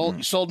mean?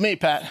 You sold me,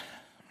 Pat.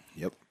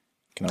 Yep.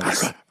 You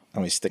can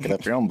always stick it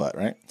up your own butt,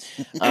 right?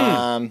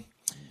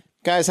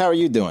 Guys, how are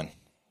you doing?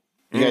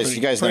 You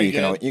guys know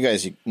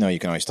you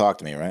can always talk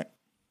to me, right?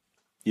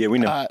 Yeah, we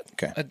know.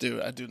 Okay. I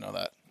do know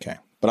that. Okay.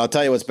 But I'll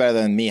tell you what's better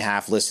than me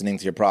half listening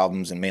to your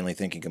problems and mainly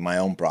thinking of my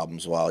own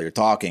problems while you're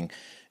talking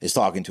is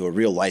talking to a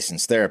real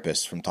licensed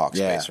therapist from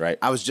Talkspace, right?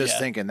 I was just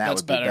thinking that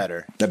would be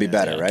better. That'd be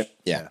better, right?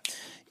 Yeah.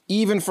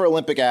 Even for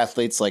Olympic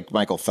athletes like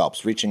Michael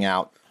Phelps, reaching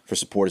out for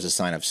support is a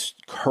sign of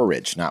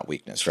courage, not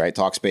weakness, right?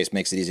 Talkspace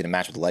makes it easy to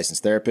match with a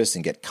licensed therapist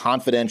and get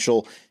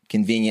confidential,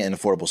 convenient, and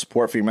affordable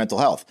support for your mental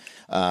health.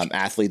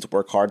 Athletes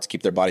work hard to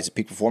keep their bodies at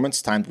peak performance.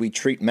 Time we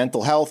treat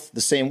mental health the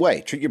same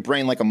way. Treat your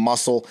brain like a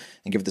muscle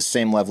and give it the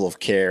same level of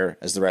care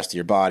as the rest of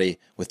your body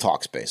with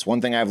Talkspace.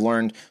 One thing I've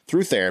learned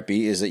through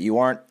therapy is that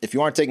if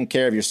you aren't taking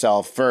care of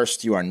yourself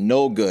first, you are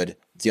no good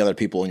to the other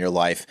people in your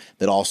life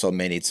that also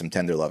may need some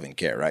tender loving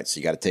care, right? So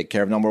you got to take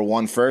care of number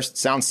one first. It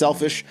sounds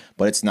selfish,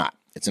 but it's not.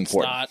 It's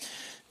important. It's not.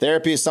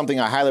 Therapy is something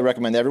I highly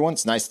recommend to everyone.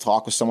 It's nice to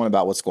talk with someone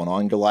about what's going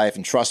on in your life.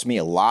 And trust me,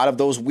 a lot of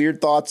those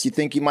weird thoughts, you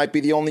think you might be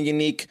the only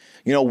unique,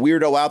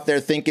 weirdo out there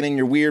thinking in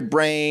your weird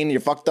brain, your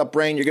fucked up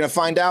brain, you're going to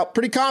find out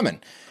pretty common.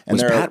 And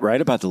was Pat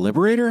right about the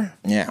Liberator?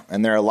 Yeah.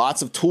 And there are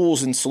lots of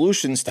tools and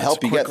solutions to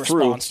help you get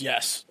through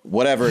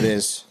whatever it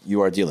is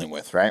you are dealing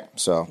with, right?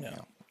 So,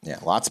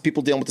 lots of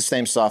people dealing with the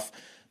same stuff.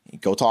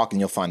 Go talk and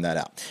you'll find that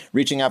out.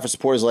 Reaching out for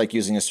support is like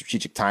using a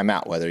strategic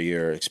timeout. Whether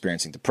you're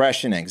experiencing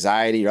depression,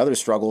 anxiety, or other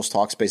struggles,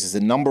 Talkspace is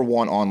the number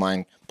one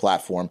online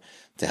platform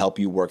to help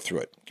you work through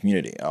it.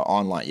 Community,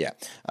 online,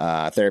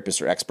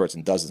 therapists are experts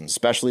in dozens of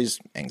specialties,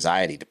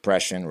 anxiety,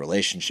 depression,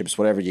 relationships,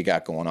 whatever you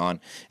got going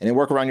on. And they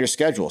work around your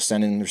schedule.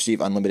 Send and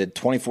receive unlimited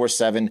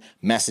 24/7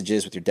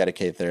 messages with your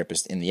dedicated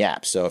therapist in the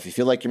app. So if you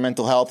feel like your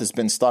mental health has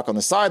been stuck on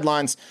the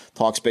sidelines,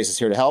 Talkspace is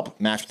here to help.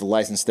 Match with a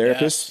licensed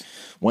therapist. Yes.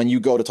 When you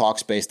go to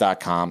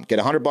Talkspace.com, get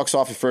 $100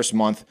 off your first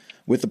month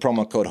with the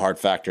promo code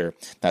HARDFactor.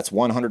 That's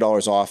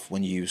 $100 off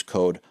when you use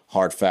code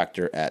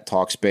HARDFactor at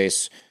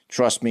Talkspace.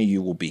 Trust me,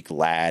 you will be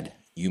glad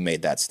you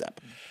made that step.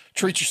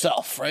 Treat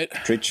yourself, right?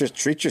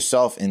 Treat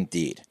yourself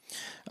indeed.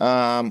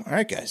 All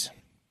right, guys.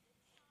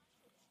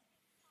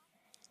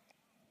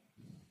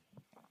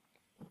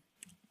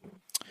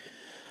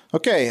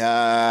 Okay,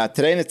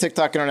 today in the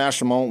TikTok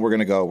International Moment,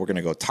 we're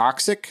gonna go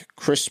toxic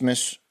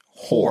Christmas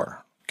whore.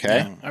 Okay,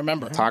 yeah, I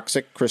remember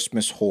toxic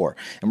Christmas whore,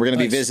 and we're gonna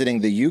be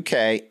visiting the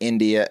UK,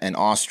 India, and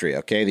Austria.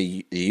 Okay,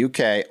 the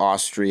UK,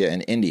 Austria,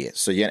 and India.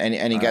 So,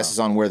 any guesses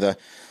on where the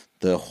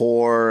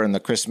whore and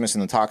the Christmas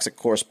and the toxic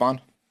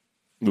correspond?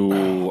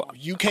 Ooh.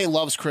 UK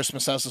loves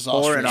Christmas, as does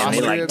Austria.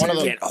 They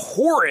get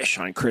whorish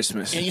on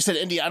Christmas. And you said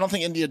India. I don't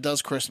think India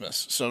does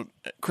Christmas. So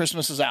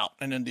Christmas is out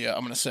in India, I'm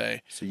going to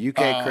say. So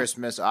UK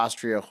Christmas,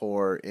 Austria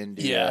whore,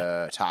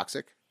 India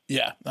toxic?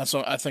 Yeah,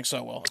 I think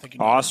so. Well, I think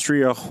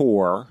Austria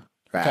whore.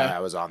 Right, I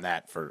was on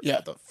that from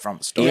the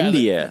start.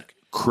 India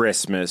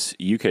Christmas,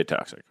 UK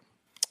toxic.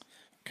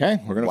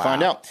 Okay, we're going to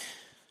find out.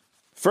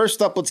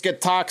 First up, let's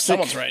get toxic.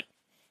 Someone's right.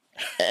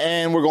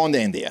 And we're going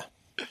to India.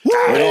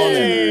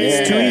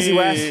 It's too easy,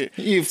 Wes.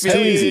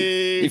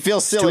 You feel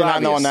silly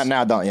not knowing that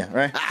now, don't you?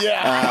 Right?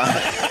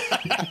 Yeah.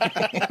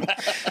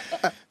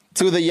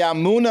 To the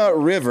Yamuna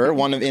River,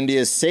 one of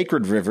India's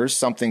sacred rivers.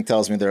 Something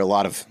tells me there are a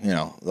lot of,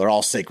 they're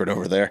all sacred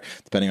over there,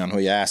 depending on who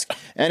you ask.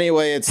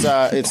 Anyway,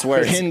 it's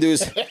where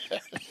Hindus.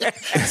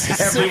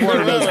 Every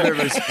one of those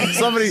rivers.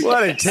 Somebody,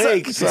 what it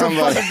takes. Some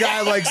fucking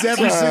guy likes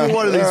every single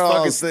one of these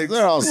fucking things.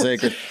 They're all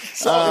sacred.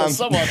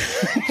 Someone.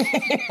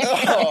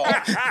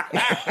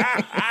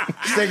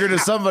 Sacred to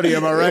somebody,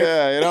 am I right?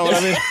 Yeah, you know what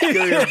I mean?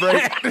 Give me a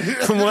break.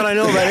 From what I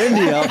know about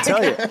India, I'll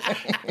tell you.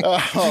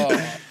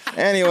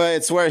 Anyway,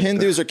 it's where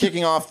Hindus are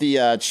kicking off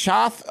the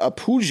Chath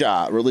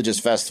Puja religious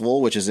festival,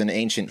 which is an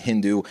ancient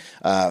Hindu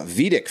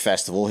Vedic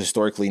festival,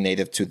 historically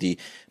native to the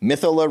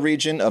Mithila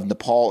region of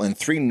Nepal and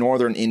 3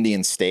 northern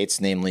Indian states,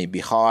 namely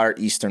Bihar,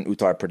 eastern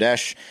Uttar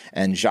Pradesh,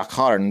 and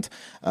Jharkhand.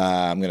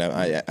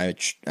 I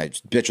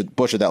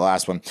butchered that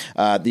last one.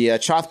 The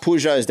Chath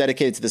Puja is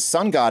dedicated to the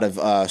sun god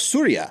of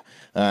Surya.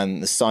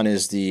 The sun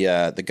is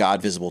the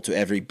god visible to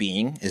every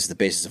being, is the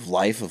basis of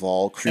life of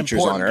all creatures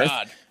Important on earth.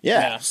 God.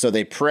 Yeah, so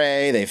they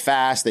pray, they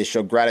fast, they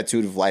show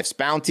gratitude of life's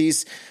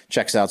bounties.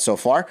 Checks out so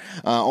far.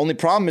 Only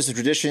problem is the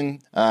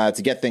tradition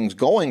to get things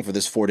going for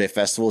this 4-day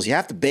festival is you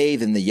have to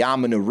bathe in the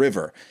Yamuna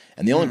River.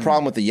 And the only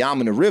problem with the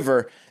Yamuna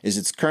River is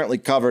it's currently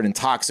covered in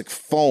toxic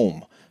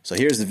foam. So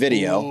here's the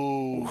video.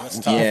 Ooh, that's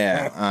tough.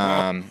 Yeah,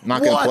 I'm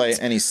not going to play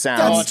any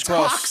sound. That's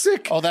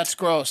toxic. Oh, that's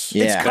gross.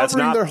 Yeah, it's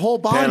covering their whole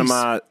bodies.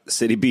 Panama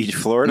City Beach,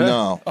 Florida.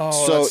 No. Oh,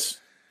 so that's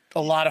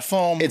a lot of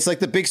foam. it's like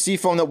the big sea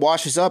foam that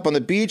washes up on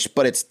the beach,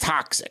 but it's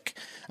toxic.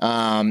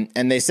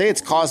 And they say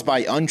it's caused by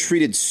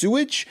untreated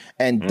sewage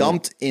and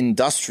dumped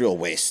industrial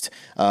waste.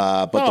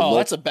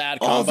 That's a bad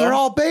combo. Oh, they're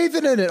all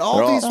bathing in it.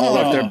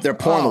 They're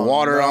pouring the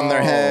water on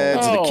their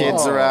heads. The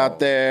kids are out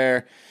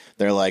there.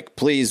 They're like,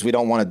 please, we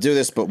don't want to do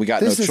this, but we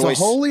got no choice. This is a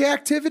holy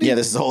activity? Yeah,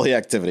 this is a holy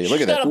activity. Look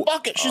at that. She's got a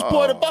bucket. She's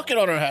pouring a bucket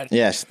on her head.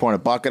 Yeah, she's pouring a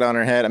bucket on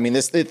her head. I mean,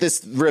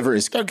 this river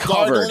is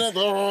covered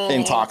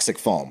in toxic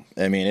foam.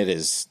 I mean,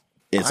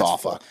 it's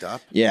awful. Fucked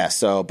up. Yeah.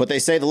 So, but they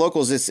say the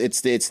locals, this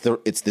is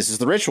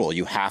the ritual.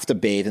 You have to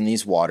bathe in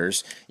these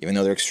waters, even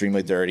though they're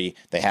extremely dirty.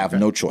 They have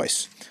no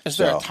choice. Is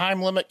there a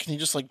time limit? Can you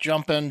just like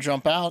jump in,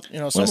 jump out?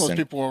 Some of those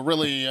people are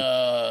really,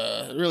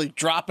 really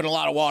dropping a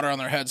lot of water on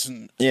their heads.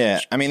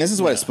 I mean, this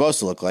is what it's supposed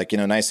to look like.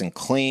 Nice and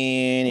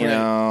clean.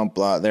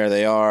 There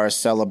they are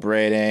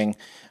celebrating.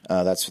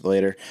 That's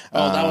later.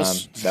 That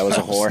was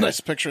a whore. A nice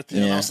picture at the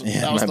end.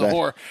 That was the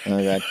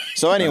whore.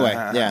 So anyway,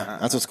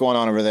 that's what's going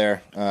on over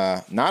there.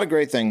 Not a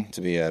great thing to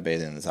be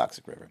bathing in the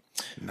toxic river.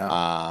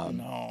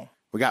 No.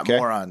 We got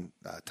more on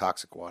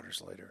toxic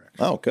waters later.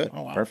 Actually. Oh, good.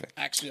 Oh, wow. Perfect.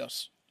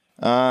 Axios.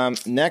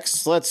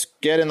 Next, let's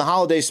get in the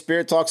holiday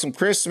spirit, talk some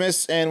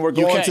Christmas, and we're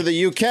going to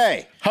the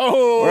UK.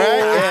 Oh, right?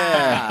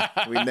 Yeah.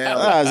 We nailed it.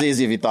 That was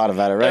easy if you thought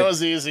about it, right? That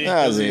was easy.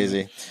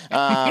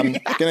 Going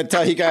to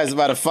tell you guys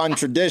about a fun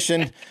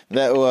tradition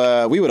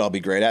that we would all be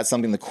great at,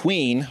 something the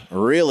Queen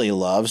really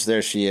loves.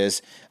 There she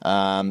is.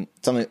 Tradition.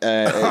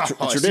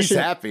 She's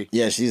happy.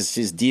 Yeah,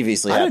 she's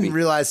deviously happy. I didn't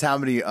realize how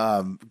many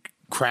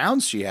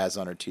crowns she has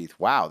on her teeth.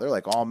 Wow, they're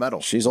like all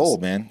metal. She's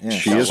old, man. Yeah,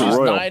 she's a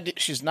royal.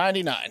 She's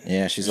 99.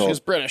 Yeah, she's old.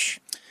 She's British.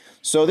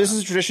 So this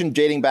is a tradition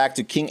dating back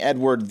to King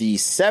Edward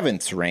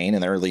VII's reign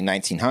in the early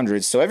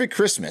 1900s. So every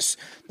Christmas,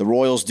 the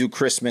royals do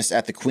Christmas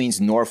at the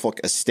Queen's Norfolk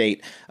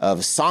estate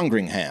of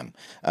Sandringham.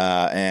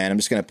 And I'm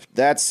just going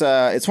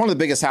to, it's one of the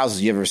biggest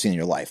houses you've ever seen in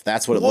your life.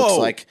 That's what it looks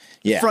like.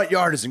 Yeah. The front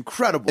yard is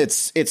incredible.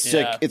 It's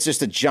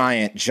just a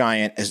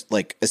giant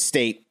like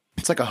estate.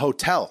 It's like a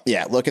hotel.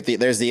 Yeah,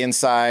 there's the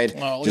inside.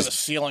 Oh, look at the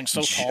ceiling,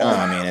 so tall.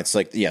 I mean, it's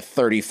like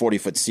 30,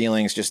 40-foot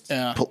ceilings, just in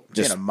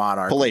a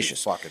monarch. Palatial.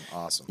 Fucking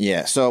awesome.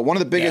 Yeah, so one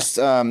of the biggest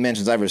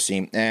mansions I've ever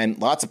seen, and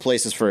lots of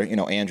places for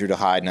Andrew to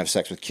hide and have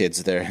sex with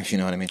kids there, if you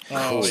know what I mean.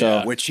 Oh,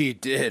 so, which he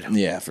did.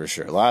 Yeah, for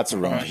sure. Lots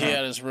of rooms. He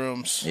had his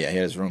rooms. Yeah, he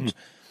had his rooms.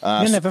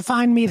 You'll never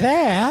find me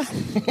there.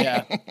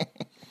 Yeah.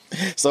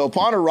 So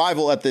upon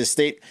arrival at the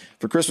estate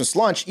for Christmas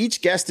lunch,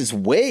 each guest is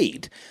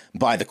weighed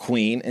by the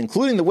Queen,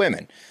 including the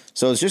women.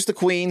 So it's just the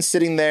Queen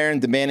sitting there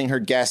and demanding her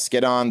guests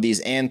get on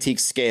these antique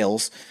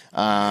scales,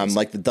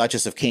 like the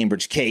Duchess of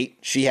Cambridge, Kate.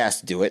 She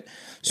has to do it.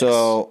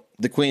 So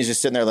the Queen's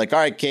just sitting there like, all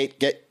right, Kate,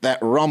 get that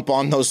rump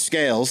on those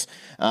scales.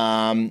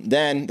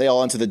 Then they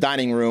all enter the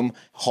dining room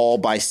hall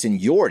by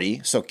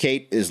seniority. So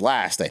Kate is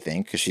last, I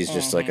think, because she's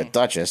just like a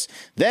duchess.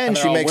 Then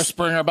she makes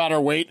whispering about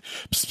her weight.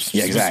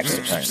 Yeah, exactly.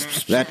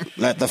 Right.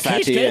 Let the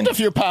fatty Kate gained in. a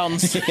few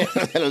pounds.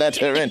 Let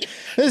her in.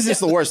 This is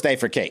just the worst day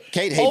for Kate.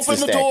 Kate hates Open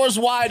this the day. doors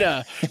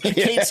wider.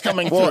 Kate's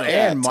coming through.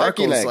 And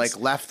Markle's like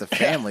left the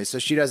family, so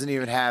she doesn't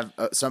even have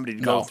somebody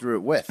to go through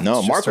it with.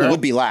 No, Markle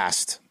would be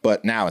last,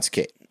 but now it's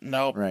Kate.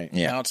 Nope. Right.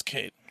 Yeah. Now it's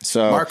Kate.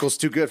 So Markle's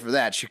too good for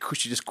that. She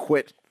just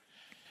quit.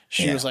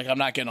 She was like, I'm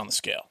not getting on the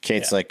scale.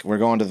 Kate's like, we're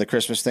going to the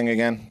Christmas thing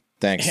again.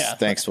 Thanks. Yeah.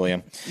 Thanks,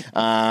 William. He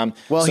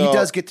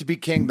does get to be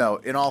king, though,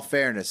 in all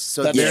fairness.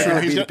 So That's they're true.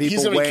 going to be the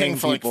people weighing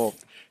people.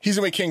 He's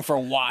gonna be king for a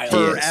while,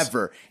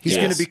 forever. He's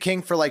gonna be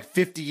king for like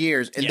 50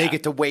 years, and they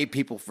get to weigh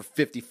people for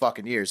 50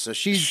 fucking years. So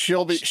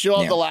she'll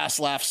have the last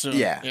laugh soon.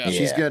 Yeah.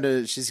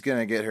 She's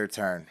gonna get her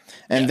turn.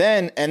 And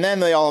then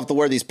they all have to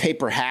wear these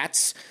paper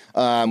hats.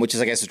 Which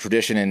is, I guess, a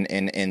tradition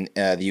in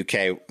the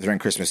UK during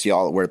Christmas. You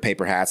all wear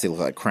paper hats; they look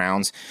like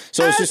crowns.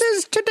 So it's just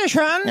is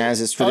tradition.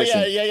 As is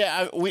tradition. Oh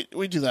yeah.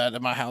 We do that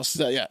at my house.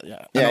 Yeah. I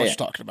know what you're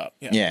talking about.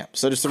 Yeah.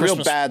 So just a Christmas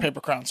real bad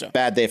paper crowns.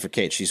 Bad day for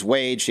Kate. She's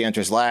weighed. She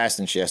enters last,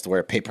 and she has to wear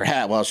a paper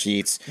hat while she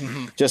eats.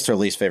 Just her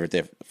least favorite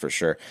day for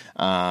sure.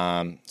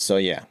 So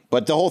yeah,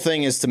 but the whole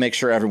thing is to make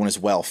sure everyone is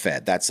well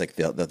fed. That's like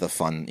the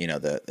fun. You know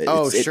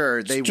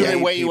sure. Do they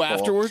weigh you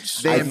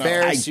afterwards? They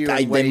embarrass you.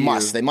 They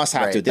must. They must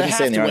have to. They didn't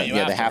say in the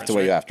they have to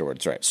weigh you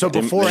afterwards, right? So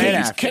before and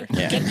after.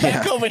 Get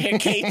back over here,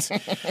 Kate.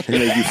 They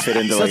make you fit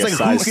into like a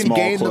size who can small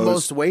gain clothes. the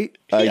most weight?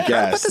 I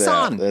guess. Put this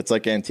on. It's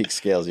like antique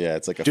scales. Yeah,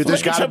 it's like a. Dude,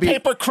 there's got to be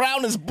paper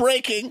crown is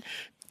breaking.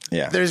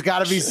 Yeah, there's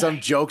got to be some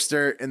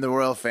jokester in the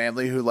royal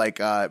family who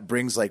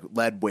brings like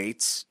lead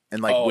weights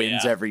and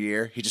wins every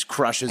year. He just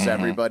crushes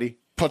everybody.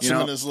 Puts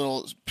him in his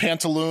little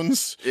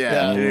pantaloons.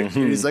 Yeah.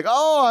 He's like,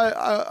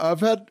 I've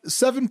had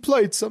 7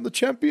 plates. I'm the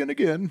champion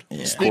again.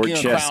 Yeah. Speaking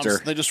of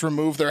crowns, they just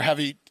remove their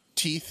heavy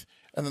teeth.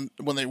 And then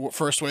when they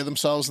first weigh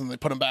themselves, and they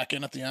put them back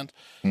in at the end.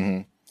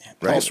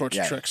 All sorts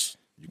of tricks.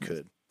 You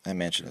could. I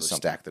mentioned it.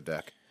 Stack the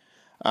deck.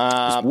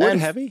 Is wood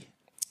heavy?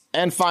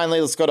 And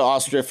finally, let's go to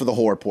Austria for the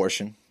horror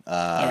portion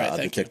of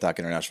the TikTok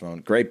International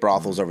Moment. Great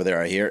brothels over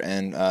there, I hear.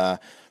 And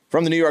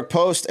from the New York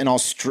Post, an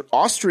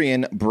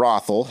Austrian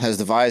brothel has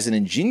devised an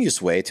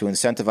ingenious way to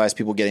incentivize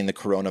people getting the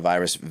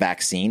coronavirus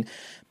vaccine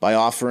by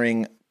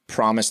offering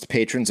promised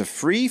patrons a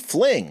free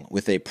fling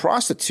with a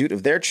prostitute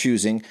of their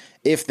choosing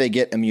if they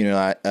get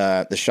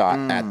the shot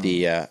at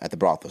the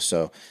brothel.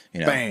 So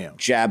bam,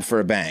 jab for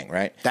a bang,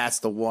 right? That's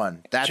the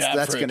one. That's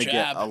going to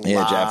get a lot.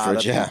 Jab for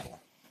a jab.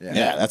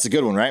 Yeah, that's a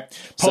good one, right?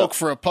 Poke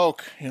for a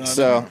poke.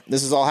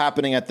 This is all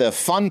happening at the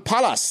Fun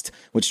Palast,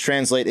 which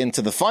translate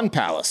into the Fun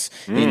Palace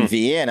in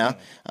Vienna.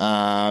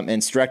 And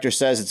its director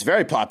says it's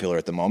very popular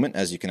at the moment,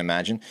 as you can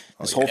imagine.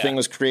 This whole thing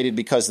was created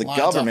because the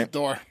government.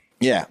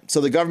 Yeah. So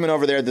the government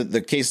over there,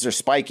 the cases are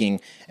spiking,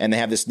 and they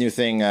have this new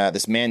thing,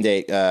 this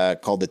mandate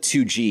called the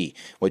 2G,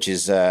 which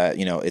is,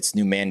 it's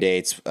new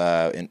mandates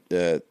in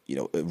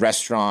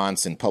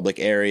restaurants and public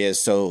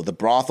areas. So the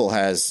brothel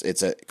caused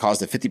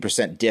a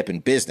 50% dip in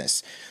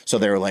business. So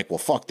they were like, well,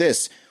 fuck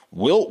this.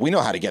 We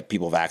know how to get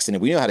people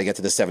vaccinated. We know how to get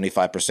to the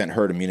 75%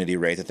 herd immunity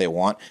rate that they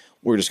want.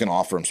 We're just going to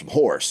offer them some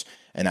whores.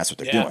 And that's what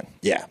they're doing.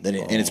 Yeah.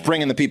 And it's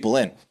bringing the people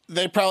in.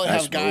 They probably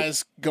have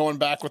guys going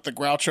back with the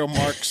Groucho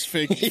Marx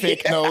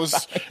fake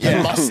nose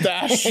and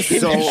mustache.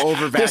 So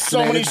over-vaccinated. There's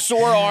so many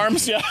sore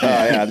arms.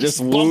 Yeah.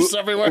 Just bumps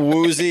everywhere.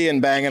 Woozy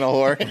and banging a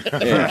whore.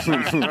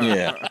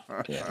 Yeah.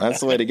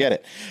 That's the way to get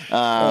it.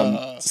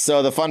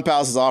 So the Fun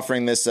Palace is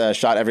offering this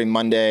shot every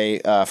Monday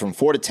from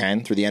 4 to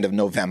 10 through the end of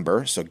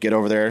November. So get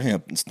over there.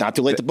 It's not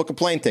too late to book a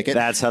plane ticket.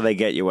 That's how they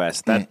get you,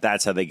 Wes.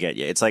 That's how they get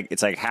you. It's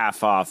like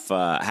half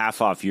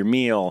off your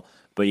meal.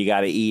 But you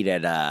got to eat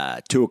at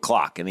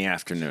 2:00 in the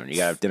afternoon. You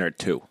got to have dinner at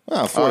 2.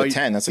 Well, 4 to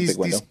 10. That's a big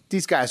window.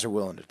 These guys are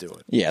willing to do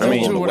it. Yeah,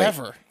 they'll do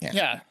whatever.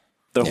 Yeah.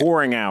 The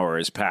whoring hour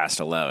is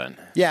past 11.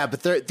 Yeah,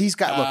 but these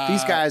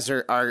guys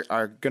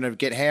are going to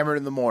get hammered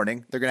in the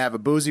morning. They're going to have a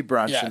boozy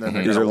brunch, and then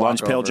these are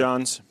lunch pail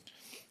Johns.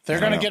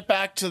 They're going to get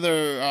back to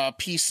their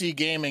PC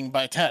gaming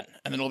by 10,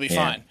 and it'll be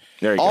fine.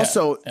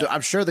 Also,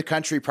 I'm sure the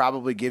country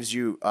probably gives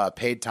you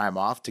paid time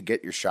off to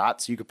get your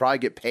shot, so you could probably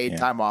get paid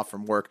time off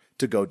from work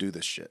to go do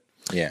this shit.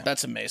 Yeah,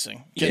 that's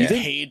amazing. Getting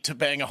paid to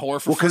bang a whore for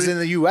free. Because in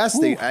the U.S.,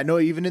 I know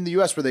even in the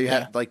U.S. where they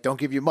have don't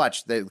give you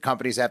much, the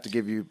companies have to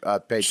give you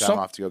paid time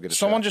off to go get a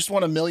Someone shot. just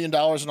won $1 million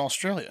in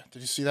Australia.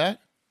 Did you see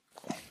that?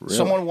 Really?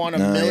 Someone won $1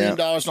 million in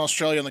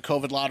Australia in the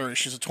COVID lottery.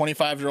 She's a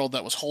 25-year-old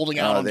that was holding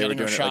out on getting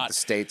her shot. Like the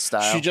state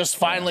style. She just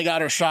finally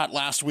got her shot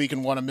last week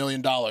and won $1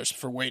 million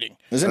for waiting.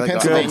 Isn't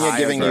Pennsylvania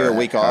giving you a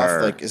week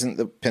off? Like, isn't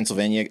the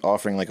Pennsylvania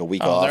offering like a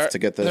week off to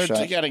get the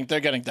shot? They're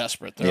getting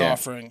desperate. They're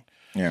offering.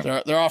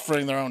 Yeah. They're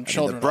offering their own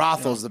children. The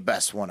brothel's the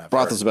best one.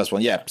 Brothel's the best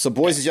one. Yeah. So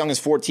boys as young as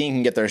 14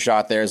 can get their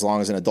shot there as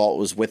long as an adult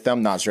was with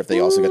them. Not sure if they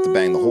also get to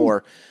bang the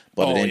whore,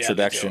 but an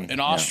introduction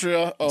in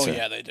Austria.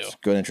 They do.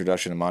 Good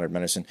introduction to modern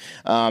medicine.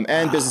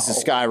 And business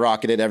has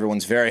skyrocketed.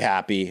 Everyone's very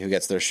happy who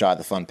gets their shot at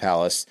the Fun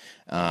Palace.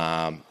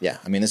 I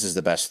mean, this is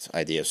the best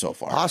idea so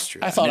far.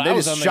 Austria. I thought I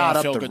was on shot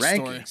up the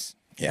rankings. Story.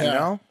 Yeah. You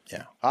know?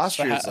 Yeah.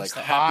 Austria's like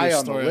high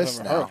on the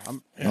list now.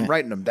 I'm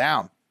writing them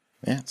down.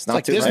 Yeah. It's not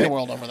like too Disney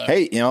World over there.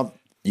 Hey,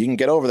 you can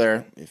get over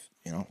there if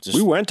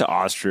we went to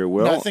Austria.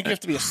 Will I think you have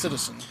to be a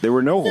citizen. There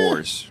were no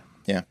whores.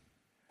 Yeah.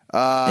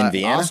 In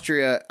Vienna,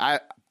 Austria.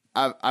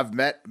 I've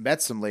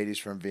met some ladies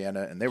from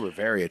Vienna, and they were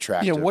very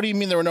attractive. Yeah. What do you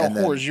mean there were no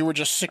whores? You were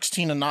just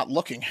 16 and not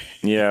looking.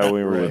 Yeah,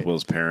 we were with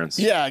Will's parents.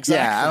 Yeah,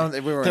 exactly.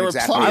 Yeah, we were. There were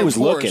plenty I was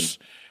of looking.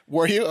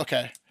 Were you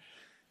okay?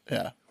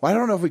 Yeah. Well, I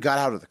don't know if we got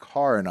out of the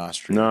car in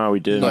Austria. No, we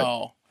didn't.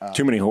 No.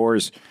 Too many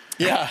whores.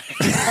 Yeah.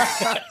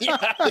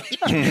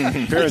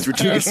 Parents were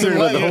too concerned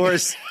about the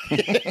horse.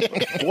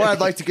 Boy, I'd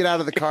like to get out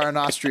of the car in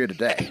Austria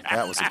today.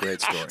 That was a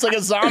great story. It's like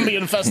a zombie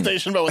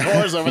infestation, but with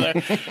whores over there.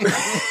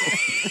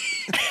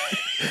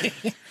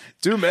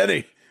 Too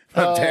many.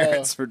 My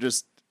parents were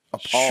just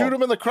appalled. Shoot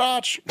him in the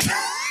crotch.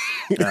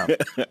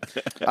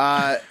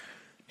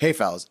 Hey,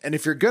 fellas, and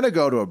if you're going to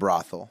go to a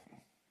brothel,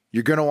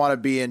 you're going to want to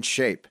be in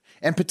shape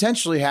and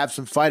potentially have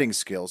some fighting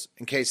skills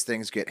in case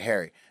things get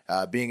hairy.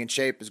 Being in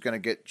shape is going to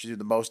get you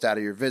the most out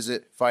of your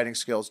visit, fighting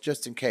skills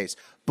just in case.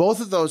 Both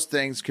of those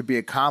things could be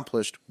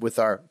accomplished with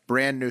our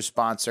brand new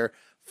sponsor,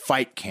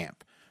 Fight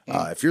Camp.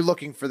 If you're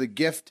looking for the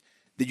gift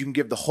that you can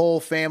give the whole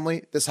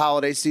family this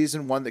holiday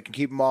season, one that can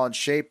keep them all in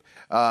shape,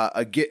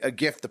 a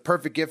gift, the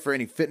perfect gift for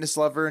any fitness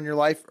lover in your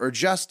life, or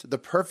just the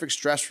perfect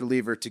stress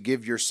reliever to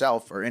give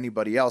yourself or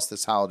anybody else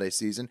this holiday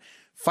season,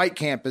 Fight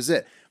Camp is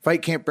it.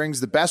 Fight Camp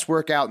brings the best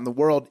workout in the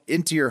world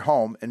into your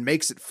home and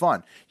makes it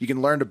fun. You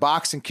can learn to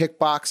box and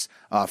kickbox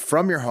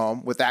from your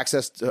home with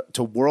access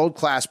to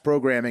world-class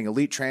programming,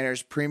 elite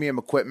trainers, premium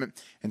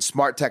equipment, and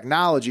smart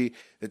technology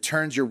that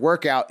turns your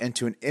workout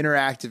into an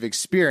interactive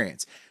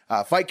experience.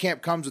 Fight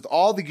Camp comes with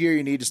all the gear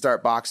you need to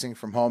start boxing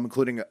from home,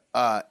 including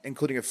a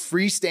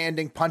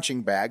freestanding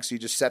punching bag. So you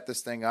just set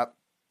this thing up.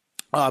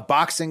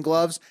 Boxing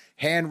gloves,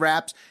 hand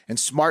wraps, and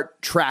smart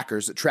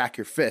trackers that track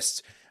your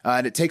fists.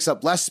 And it takes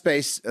up less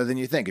space than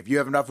you think. If you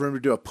have enough room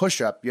to do a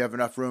push-up, you have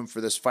enough room for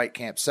this Fight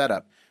Camp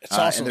setup. It's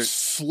also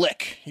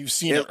slick. You've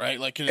seen it, right?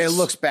 Like it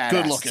looks badass.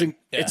 Good looking.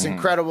 It's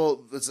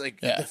incredible. It's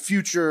like the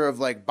future of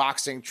like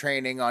boxing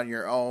training on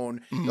your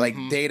own, like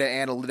data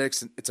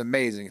analytics. It's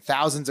amazing.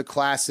 Thousands of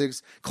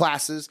classes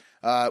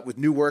with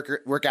new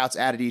workouts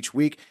added each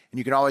week, and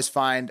you can always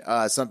find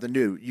something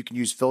new. You can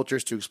use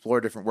filters to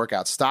explore different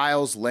workout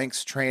styles,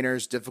 lengths,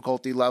 trainers,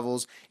 difficulty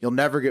levels. You'll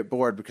never get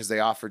bored because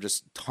they offer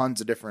just tons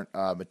of different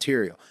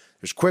material.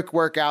 There's quick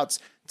workouts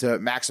to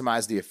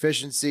maximize the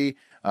efficiency.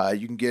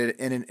 You can get it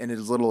in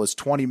as little as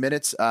 20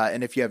 minutes.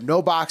 And if you have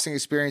no boxing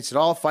experience at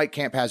all, Fight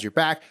Camp has your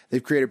back.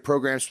 They've created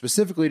programs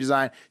specifically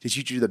designed to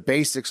teach you the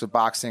basics of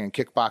boxing and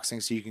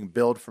kickboxing so you can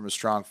build from a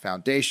strong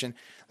foundation.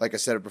 Like I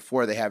said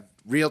before, they have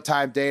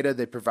real-time data.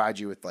 They provide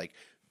you with like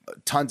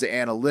tons of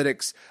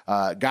analytics,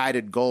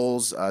 guided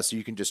goals, so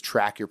you can just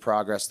track your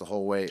progress the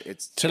whole way.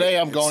 Today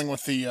I'm going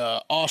with the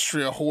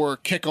Austria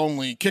whore kick them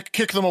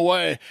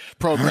away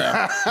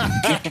program.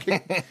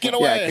 Get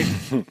away,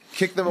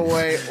 kick them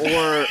away,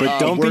 but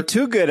don't be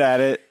too good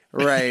at it.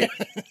 Right.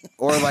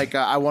 Or like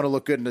I want to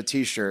look good in a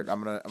t-shirt.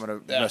 I'm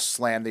gonna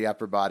slam the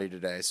upper body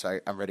today, so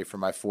I'm ready for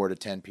my 4 to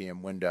 10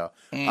 p.m. window.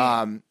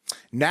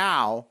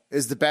 Now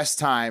is the best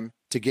time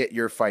to get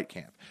your Fight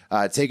Camp.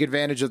 Take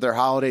advantage of their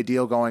holiday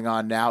deal going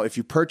on now. If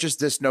you purchase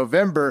this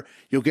November,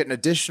 you'll get an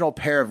additional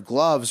pair of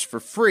gloves for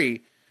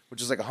free,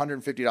 which is like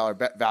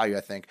 $150 value,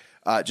 I think.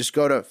 Just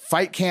go to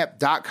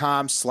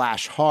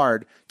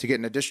fightcamp.com/hard to get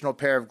an additional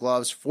pair of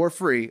gloves for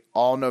free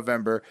all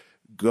November.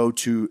 Go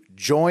to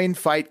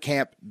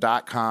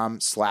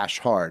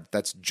joinfightcamp.com/hard.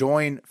 That's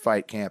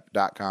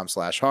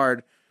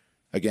joinfightcamp.com/hard.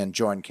 Again,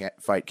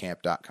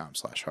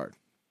 joinfightcamp.com/hard.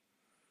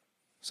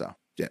 So,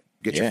 get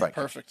your Fight Camp.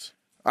 Perfect.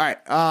 All right.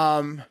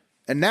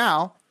 And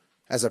now,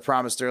 as I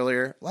promised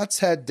earlier, let's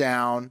head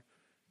down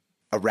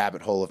a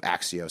rabbit hole of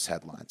Axios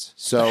headlines.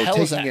 So, the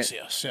hell is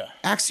Axios?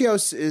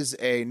 Axios is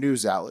a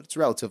news outlet. It's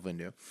relatively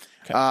new.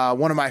 Okay.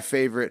 One of my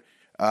favorite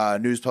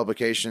news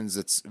publications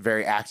that's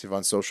very active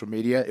on social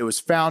media. It was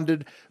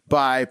founded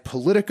by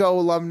Politico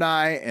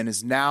alumni and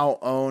is now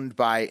owned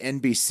by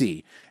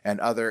NBC and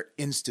other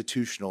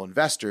institutional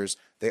investors.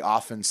 They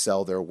often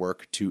sell their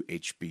work to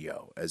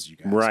HBO, as you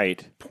guys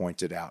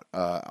pointed out.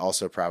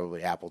 Also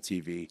probably Apple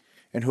TV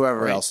and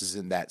whoever else is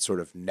in that sort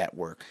of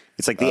network.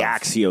 It's like the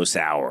Axios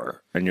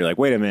Hour. And you're like,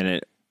 wait a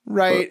minute.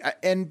 Right.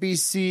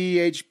 NBC,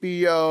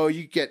 HBO,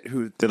 you get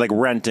who. They're like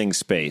renting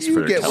space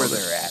for their where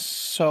they're at.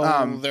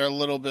 So they're a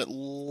little bit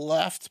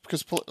left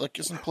because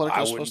isn't Politico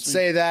I supposed wouldn't to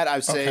say that. I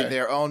would say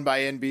they're owned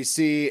by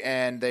NBC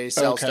and they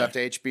sell stuff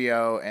to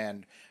HBO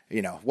and,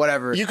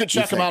 whatever. You could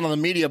check them out on the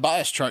media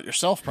bias chart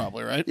yourself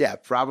probably, right? Yeah,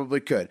 probably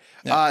could.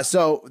 Yeah.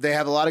 So they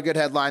have a lot of good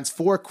headlines,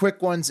 4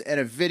 quick ones and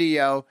a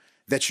video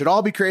that should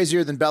all be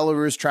crazier than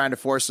Belarus trying to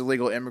force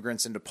illegal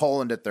immigrants into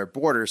Poland at their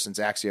border, since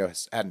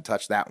Axios hadn't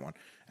touched that one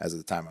as of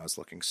the time I was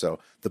looking. So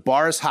the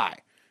bar is high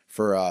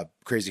for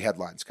crazy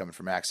headlines coming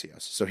from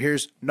Axios. So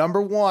here's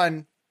number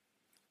 1.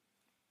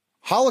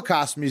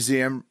 Holocaust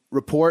Museum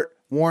report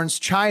warns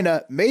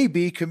China may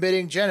be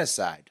committing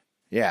genocide.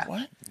 Yeah.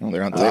 What? Well,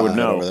 they would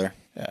know over there.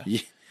 Yeah.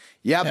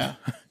 Yep. Yeah.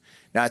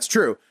 Now, it's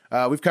true.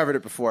 We've covered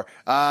it before.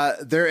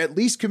 They're at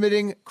least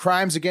committing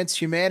crimes against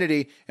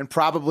humanity and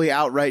probably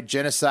outright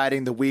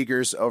genociding the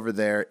Uyghurs over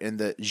there in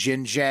the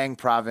Xinjiang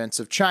province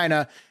of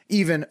China.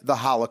 Even the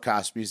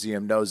Holocaust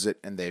Museum knows it,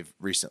 and they've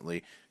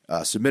recently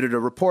submitted a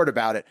report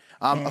about it.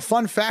 A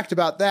fun fact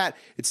about that,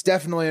 it's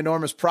definitely an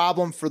enormous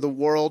problem for the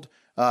world,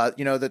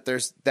 that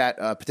there's that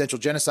potential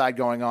genocide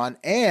going on,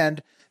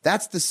 and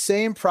That's the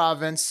same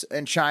province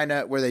in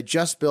China where they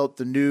just built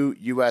the new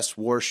U.S.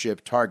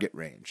 warship target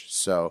range.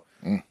 So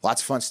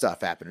lots of fun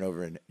stuff happening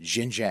over in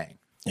Xinjiang.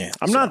 Yeah,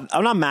 I'm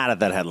not mad at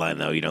that headline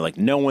though. Like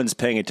no one's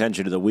paying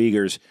attention to the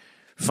Uyghurs.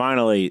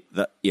 Finally,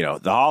 the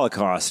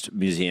Holocaust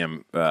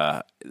Museum,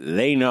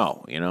 they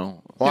know.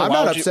 Well, I'm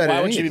not upset.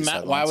 Why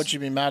would you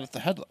be mad at the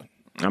headline?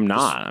 I'm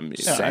not. I'm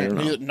just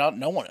saying.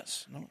 No one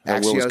is. No.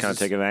 Will's kind of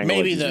taking an angle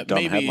maybe the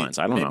dumb headlines.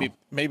 I don't know.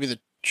 Maybe the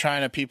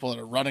China people that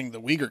are running the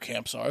Uyghur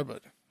camps are,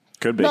 but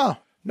could be. No.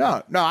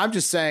 I'm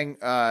just saying.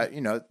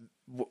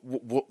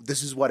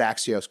 This is what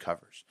Axios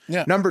covers.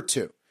 Yeah. Number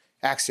 2,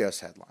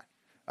 Axios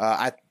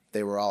headline.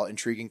 They were all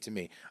intriguing to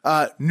me.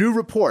 New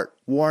report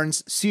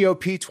warns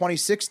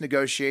COP26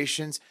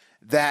 negotiations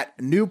that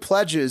new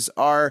pledges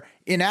are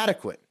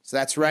inadequate. So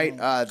that's right.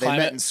 They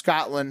met in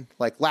Scotland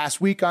like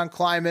last week on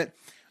climate.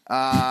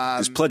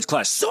 This pledge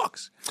class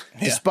sucks.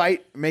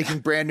 Despite making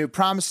brand new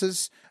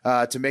promises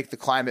to make the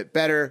climate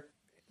better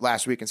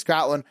last week in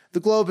Scotland, the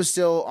globe is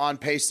still on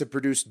pace to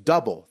produce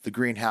double the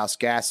greenhouse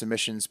gas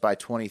emissions by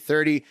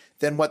 2030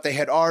 than what they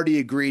had already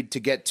agreed to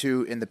get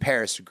to in the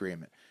Paris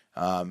Agreement.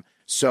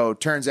 So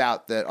it turns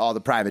out that all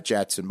the private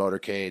jets and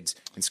motorcades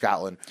in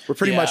Scotland were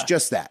pretty much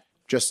just that.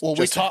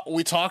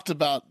 We talked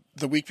about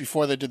the week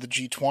before they did the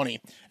G20,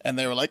 and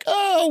they were like,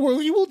 oh,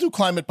 well, you will do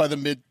climate by the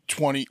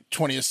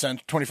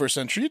mid-21st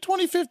century,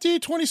 2050,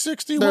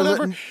 2060,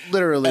 whatever.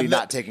 Literally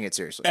not taking it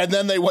seriously. And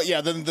then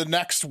then the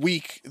next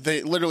week,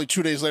 they literally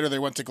 2 days later, they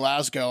went to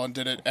Glasgow and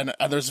did it. And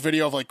there's a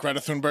video of like Greta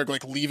Thunberg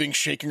like leaving,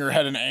 shaking her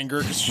head in anger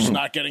because she's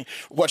not getting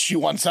what she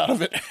wants out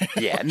of it.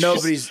 Yeah,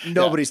 nobody's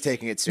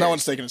taking it seriously. No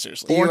one's taking it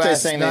seriously. Weren't they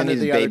saying they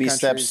needed baby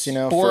steps,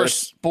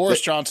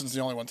 Boris Johnson's the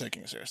only one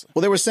taking it seriously.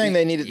 Well, they were saying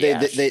they needed...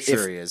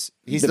 Sure he is.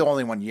 He's the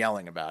only one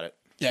yelling about it.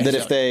 Yeah, that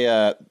if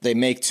they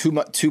make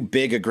too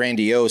big a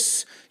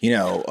grandiose,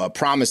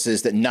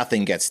 promises that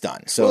nothing gets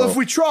done. So if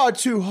we try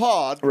too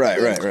hard,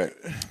 right.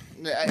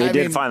 They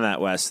did find that,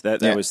 Wes.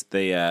 That was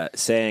the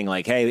saying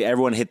like, "Hey,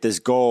 everyone hit this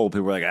goal."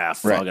 People were like,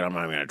 fuck it, I'm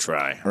not even gonna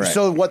try." Right.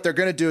 So what they're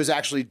gonna do is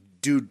actually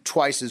do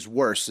twice as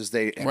worse as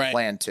they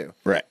planned to.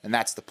 Right, and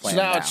that's the plan.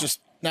 So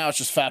now it's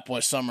just Fat Boy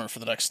Summer for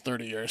the next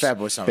 30 years. Fat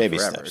Boy Summer baby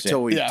forever. Steps,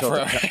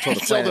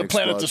 until the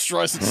planet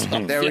destroys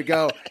itself. There we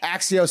go.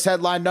 Axios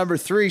headline number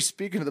 3.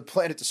 Speaking of the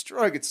planet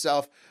destroying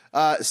itself,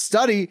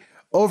 study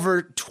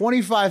over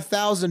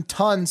 25,000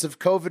 tons of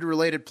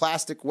COVID-related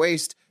plastic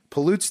waste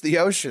pollutes the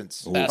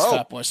oceans. That's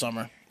Fat Boy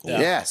Summer.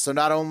 Yeah. So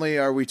not only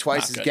are we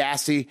twice as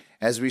gassy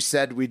as we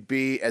said we'd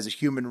be as a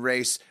human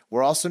race,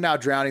 we're also now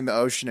drowning the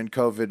ocean in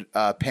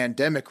COVID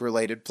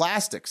pandemic-related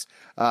plastics.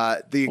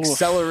 The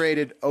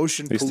accelerated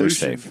ocean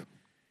pollution. Safe.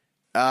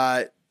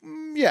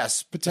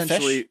 Yes,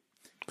 potentially.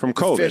 From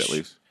COVID, at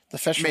least. The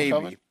fish maybe.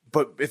 from COVID?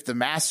 But if the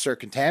masks are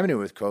contaminated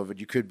with COVID,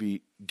 you could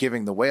be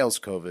giving the whales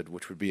COVID,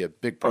 which would be a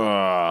big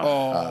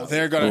problem.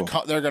 They're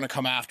gonna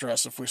come after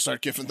us if we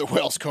start giving the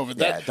whales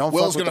COVID.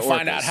 Will's gonna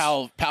find out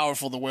how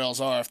powerful the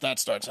whales are if that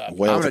starts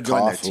happening. I'm gonna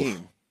join their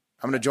team.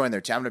 I'm going to join their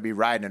team. I'm going to be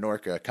riding an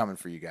orca coming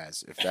for you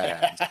guys if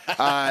that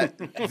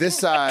happens.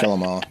 Kill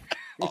them all.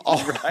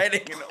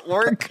 Riding an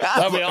orca.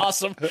 That'd be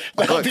awesome.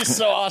 That'd be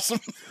so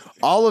awesome.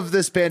 All of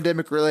this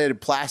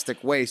pandemic-related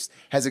plastic waste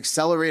has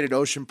accelerated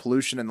ocean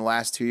pollution in the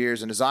last 2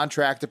 years and is on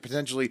track to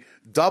potentially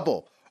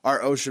double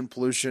our ocean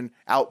pollution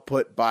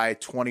output by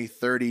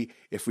 2030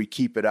 if we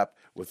keep it up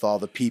with all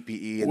the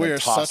PPE and then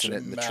tossing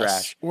it in the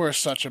trash. We're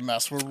such a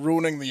mess. We're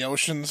ruining the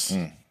oceans.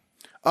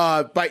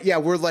 But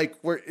yeah,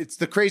 it's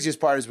the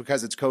craziest part is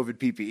because it's COVID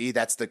PPE.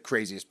 That's the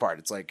craziest part.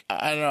 It's like,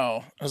 I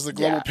know, it was the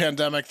global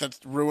pandemic that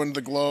ruined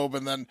the globe,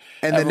 and then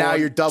now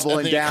you're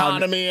doubling the down.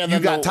 Economy, and you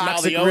then got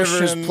toxic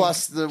rivers,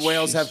 plus the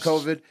whales have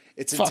COVID.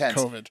 It's intense.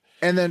 COVID.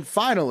 And then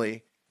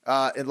finally,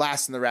 and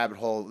last in the rabbit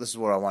hole, this is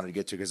what I wanted to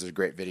get to because it's a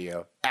great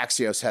video.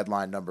 Axios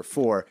headline number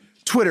 4.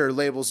 Twitter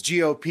labels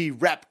GOP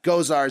rep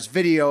Gozar's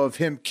video of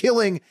him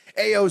killing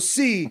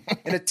AOC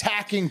and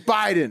attacking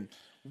Biden.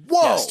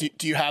 Whoa! Yes,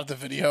 do you have the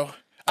video?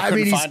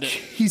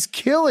 He's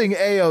killing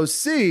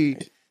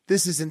AOC.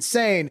 This is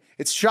insane.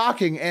 It's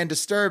shocking and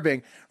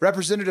disturbing.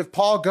 Representative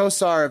Paul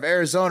Gosar of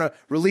Arizona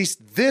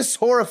released this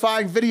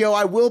horrifying video.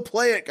 I will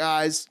play it,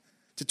 guys,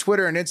 to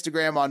Twitter and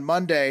Instagram on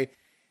Monday.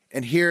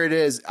 And here it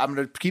is. I'm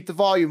going to keep the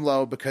volume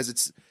low because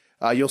it's,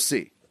 you'll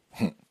see.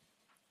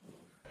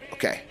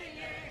 Okay.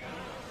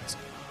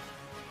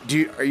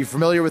 Are you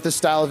familiar with this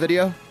style of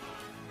video?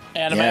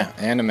 Anime. Yeah,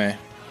 anime.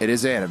 It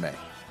is anime.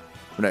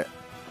 I'm going to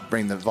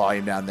bring the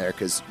volume down there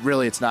because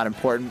really it's not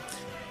important.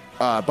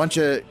 A bunch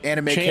of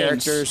anime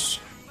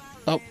characters.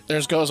 Oh,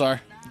 there's Gozar.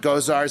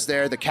 Gozar's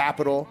there, the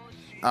capital.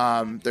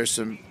 There's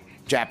some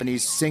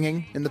Japanese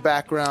singing in the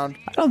background.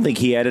 I don't think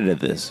he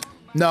edited this.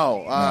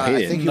 No,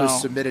 I think he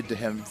was submitted to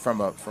him from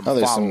a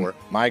follower. Some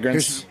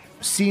migrants. There's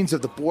scenes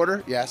of the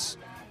border, yes.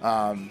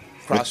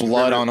 With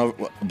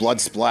blood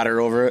splatter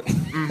over it.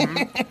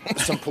 Mm-hmm.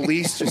 Some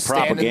police just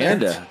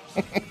propaganda.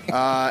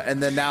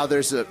 And then now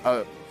there's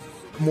a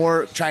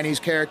more Chinese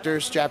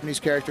characters, Japanese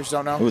characters,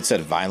 don't know. Who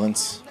said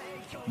violence?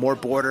 More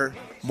border,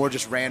 more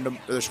just random.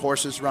 There's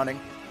horses running.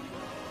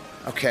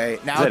 Okay,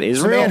 now is that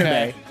Israel? some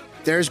anime. Okay.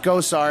 There's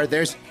Gosar.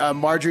 There's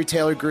Marjorie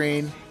Taylor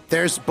Greene.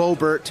 There's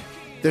Bobert.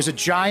 There's a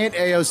giant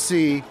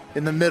AOC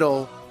in the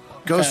middle.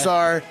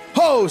 Gosar,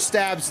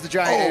 stabs the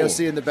giant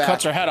AOC in the back.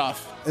 Cuts her head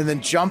off. And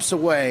then jumps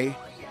away.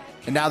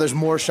 And now there's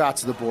more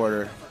shots of the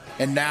border.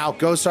 And now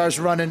Gosar's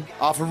running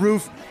off a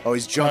roof. Oh,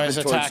 he's jumping he's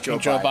towards attacking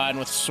Joe Biden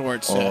with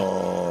swords.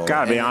 Oh,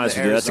 gotta be honest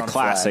with you, that's a Arizona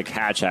classic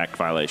Hatch Act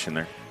violation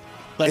there.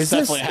 That's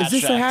definitely a Hatch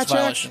Act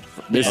violation.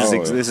 This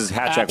is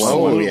Hatch Act.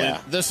 Absolutely.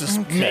 This is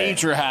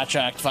major Hatch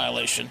Act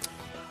violation.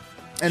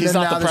 And he's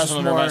then not the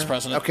president or vice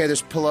president. Okay,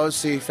 there's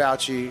Pelosi,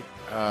 Fauci,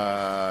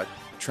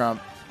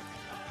 Trump,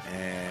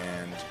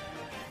 and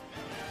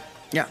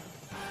yeah,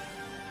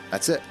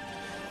 that's it.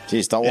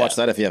 Jeez, don't watch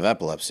that if you have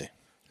epilepsy.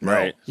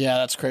 Right. Yeah,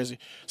 that's crazy.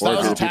 So that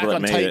was Attack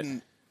on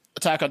Titan.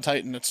 Attack on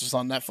Titan. It's just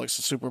on Netflix. It's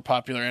a super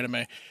popular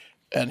anime,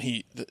 and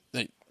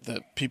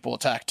the people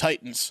attack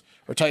Titans,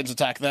 or Titans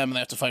attack them, and they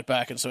have to fight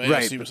back. And so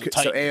AOC was a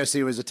Titan. So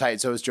AOC was a Titan.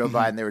 So was Joe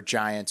Biden. They were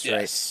giants,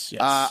 right? Yes.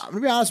 I'm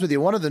gonna be honest with you.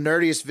 One of the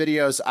nerdiest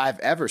videos I've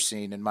ever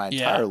seen in my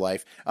entire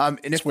life. And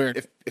it's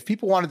weird. If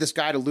people wanted this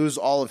guy to lose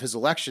all of his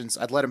elections,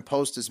 I'd let him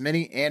post as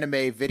many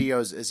anime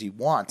videos as he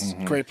wants.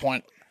 Great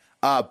point.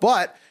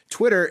 But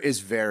Twitter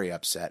is very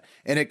upset,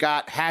 and it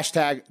got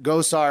hashtag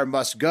Gosar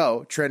must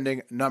go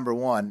trending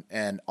 #1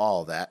 and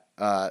all that.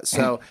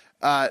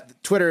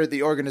 Twitter,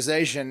 the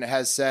organization,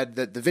 has said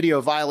that the video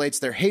violates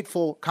their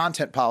hateful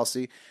content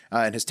policy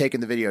and has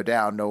taken the video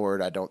down. No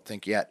word, I don't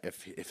think yet,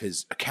 if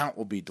his account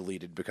will be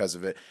deleted because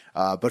of it.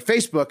 But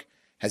Facebook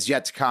has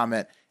yet to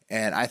comment,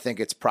 and I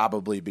think it's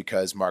probably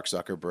because Mark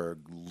Zuckerberg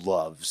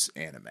loves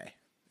anime,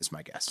 is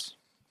my guess.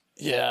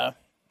 Yeah.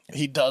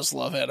 He does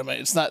love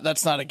anime.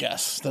 That's not a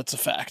guess. That's a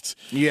fact.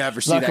 You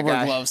ever see that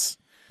guy? Loves.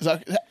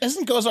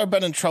 Hasn't Gosar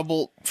been in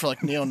trouble for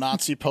like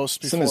neo-Nazi posts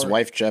before? Isn't his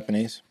wife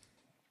Japanese?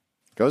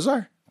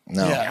 Gosar?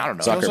 No, I don't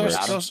know.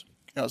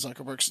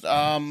 Zuckerberg's.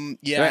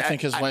 I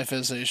think his wife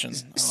is Asian.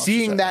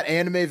 Seeing that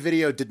anime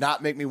video did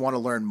not make me want to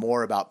learn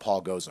more about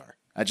Paul Gosar.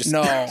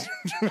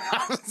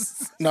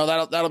 No,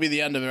 that'll be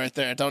the end of it right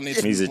there. I don't need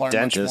to He's learn a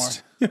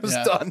dentist. It was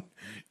done.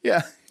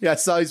 Yeah. I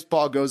saw he's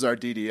Paul Gosar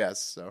DDS.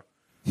 So.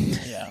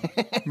 Yeah.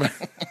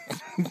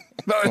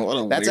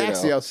 That's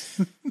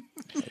Axios.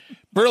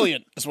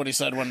 Brilliant is what he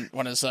said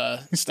when his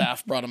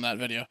staff brought him that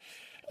video.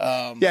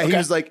 He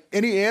was like,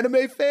 any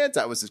anime fans?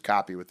 That was his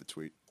copy with the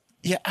tweet.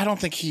 Yeah, I don't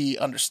think he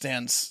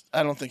understands.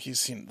 I don't think he's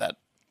seen that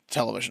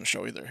television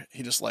show either.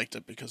 He just liked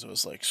it because it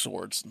was like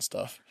swords and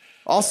stuff.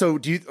 Also,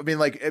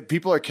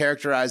 people are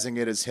characterizing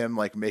it as him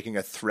like making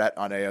a threat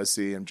on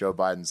AOC and Joe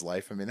Biden's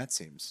life. I mean, that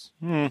seems...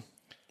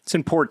 It's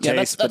in poor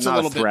taste, that's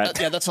but not a threat.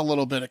 That's a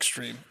little bit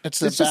extreme. It's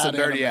just a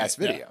nerdy ass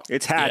video. Yeah.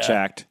 It's Hatch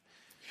Act.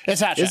 It's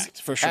Hatch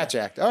Act for sure. Hatch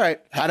Act. All right.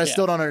 I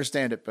still don't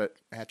understand it, but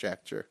Hatch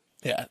Act, sure.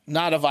 Yeah,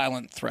 not a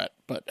violent threat,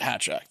 but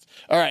Hatch Act.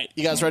 All right,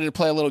 you guys ready to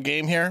play a little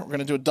game here? We're going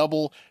to do a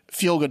double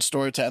feel-good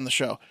story to end the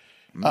show.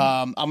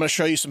 I'm going to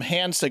show you some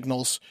hand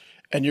signals,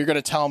 and you're going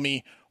to tell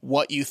me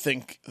what you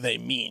think they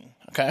mean,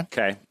 okay?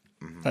 Okay.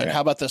 All right,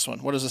 how about this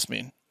one? What does this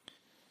mean?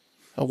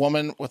 A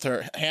woman with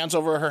her hands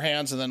over her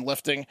hands and then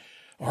lifting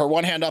her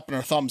one hand up and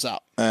her thumbs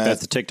out.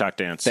 That's the TikTok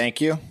dance.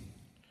 Thank you.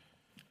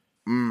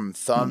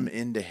 Thumb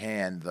into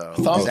hand, though.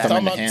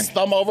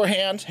 Thumb over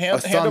hand,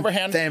 hand over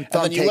hand, and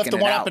then you lift the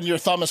one out. up and your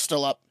thumb is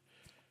still up.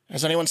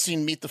 Has anyone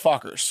seen Meet the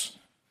Fockers?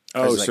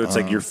 Oh, so it's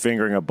like you're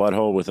fingering a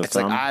butthole with a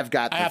thumb? Like I've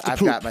got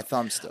my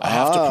thumb still. I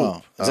have to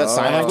poop. Is that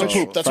sign language? I have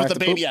to poop. That's what the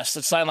baby, yes,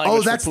 it's sign language.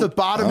 Oh, that's for the poop.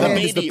 bottom hand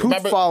is the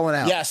poop falling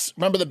out. Yes.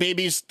 Remember the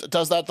babies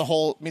does that the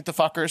whole Meet the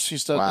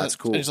Fuckers? Wow, that's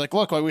cool. He's like,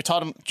 look, we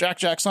taught him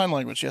Jack sign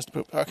language. He has to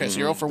poop. Okay, so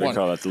you're 0 for 1. They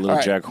call that the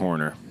little Jack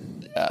Horner.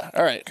 Yeah.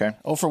 All right. Okay.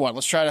 0 for 1.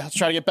 Let's try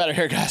to get better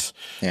here, guys.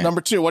 Yeah.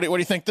 Number 2. What do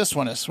you think this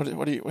one is?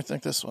 What do you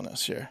think this one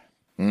is here?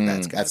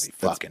 That's gotta be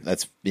fucking.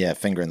 That's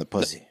finger in the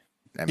pussy.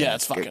 I mean,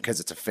 it's fucking because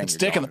it's a finger. It's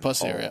dick in the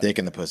pussy area. Dick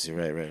in the pussy.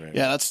 Right.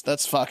 Yeah,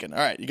 that's fucking. All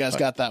right, you guys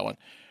got that one.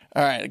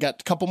 All right, I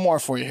got a couple more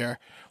for you here.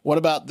 What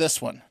about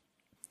this one?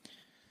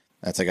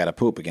 That's I got to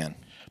poop again.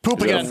 Poop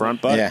Is again. It a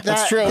front butt? Yeah.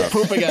 That's true.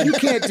 Poop again. You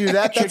can't do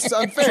that. That's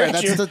unfair.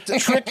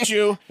 Tricked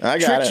you. I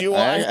got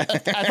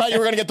it. I thought you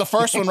were going to get the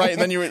first one right,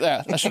 and then you were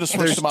there. I should have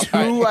switched them up.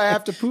 Two, I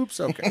have to poop.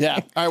 So okay. Yeah.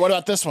 All right. What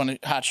about this one?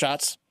 Hot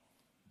shots.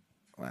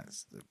 Well,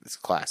 it's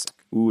classic.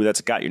 Ooh,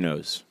 that's got your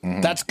nose.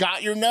 Mm-hmm. That's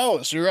got your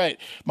nose. You're right.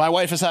 My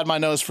wife has had my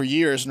nose for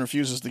years and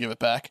refuses to give it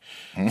back.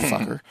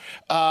 Fucker.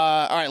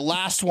 All right.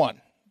 Last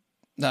one.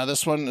 Now,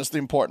 this one is the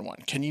important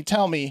one. Can you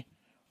tell me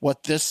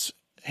what this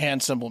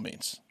hand symbol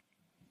means?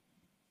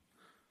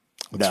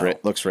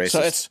 Looks racist. So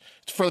it's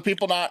for the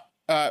people not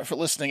for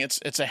listening.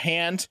 It's a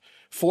hand,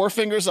 4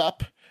 fingers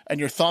up, and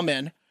your thumb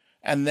in,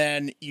 and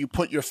then you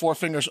put your 4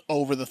 fingers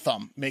over the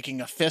thumb,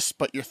 making a fist,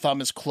 but your thumb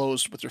is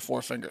closed with your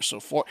 4 fingers. So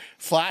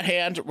flat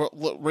hand,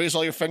 raise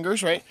all your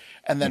fingers, right,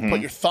 and then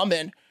put your thumb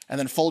in, and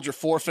then fold your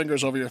 4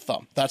 fingers over your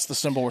thumb. That's the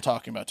symbol we're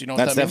talking about. Do you know what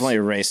That's that means?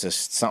 definitely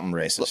racist. Something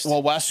racist.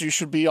 Well, Wes, you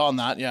should be on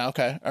that. Yeah.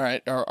 Okay. All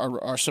right.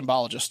 Our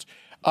symbologist.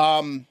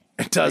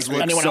 It does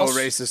look so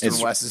racist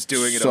when Wes is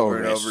doing it over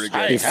and over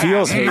again. It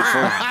feels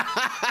hateful.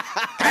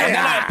 And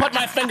then I put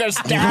my fingers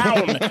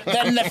down.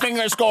 Then the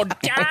fingers go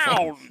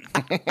down.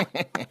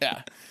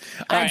 Yeah.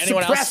 I'm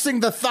suppressing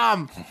the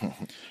thumb.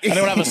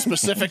 Anyone have a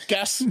specific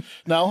guess?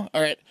 No?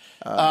 All right.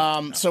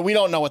 So we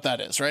don't know what that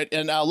is, right?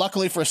 And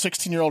luckily for a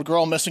 16-year-old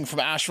girl missing from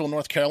Asheville,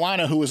 North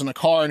Carolina, who was in a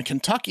car in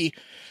Kentucky,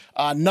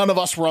 none of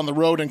us were on the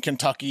road in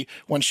Kentucky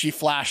when she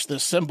flashed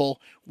this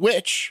symbol,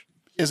 which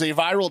is a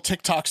viral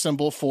TikTok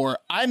symbol for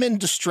I'm in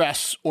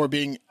distress or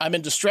being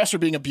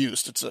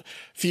abused. It's a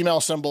female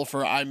symbol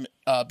for I'm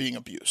being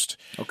abused.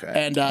 Okay.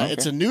 And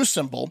it's a new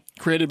symbol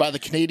created by the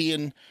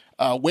Canadian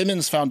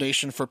Women's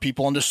Foundation for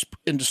People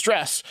in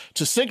Distress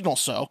to signal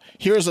so.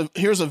 Here's a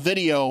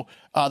video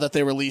that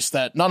they released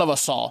that none of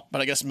us saw,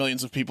 but I guess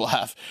millions of people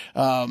have.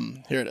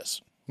 Here it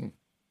is.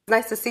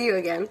 Nice to see you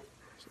again.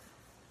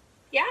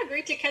 Yeah,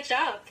 great to catch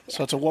up.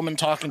 So it's a woman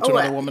talking to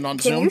another woman on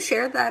Zoom. Can you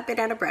share that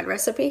banana bread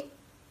recipe?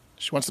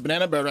 She wants the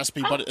banana bread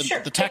recipe, but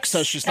sure. The text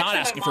says she's not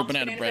asking for a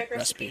banana bread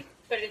recipe.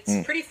 But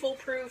it's pretty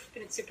foolproof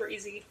and it's super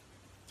easy.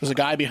 There's a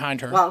guy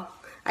behind her. Well,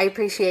 I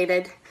appreciate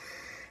it.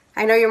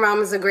 I know your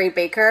mom is a great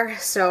baker,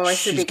 so I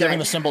should be good. She's giving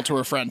the symbol to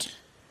her friend.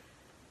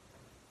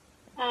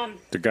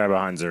 The guy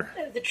behind her.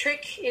 The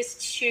trick is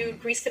to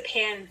grease the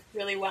pan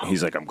really well.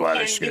 He's like, I'm glad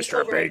she's going to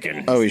start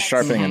baking. Oh, he's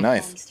sharpening a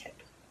knife.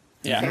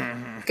 Yeah.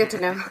 Okay. Good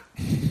to know.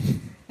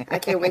 I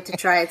can't wait to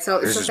try it. So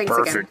This is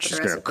perfect. She's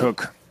going to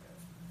cook.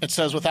 It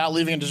says, without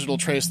leaving a digital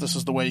trace, this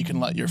is the way you can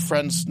let your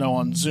friends know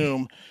on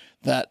Zoom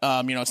that,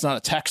 it's not a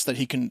text that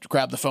he can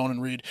grab the phone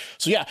and read.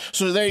 So, yeah.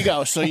 So there you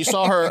go. So you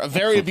saw her, a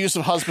very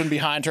abusive husband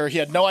behind her. He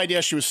had no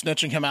idea she was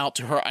snitching him out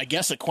to her, I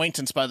guess,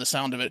 acquaintance by the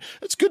sound of it.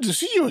 It's good to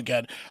see you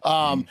again.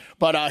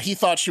 But he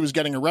thought she was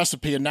getting a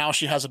recipe, and now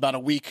she has about a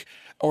week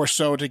or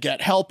so to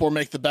get help or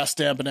make the best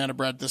damn banana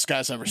bread this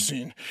guy's ever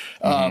seen,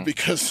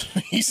 because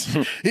he's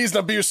an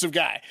abusive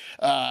guy,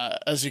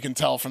 as you can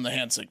tell from the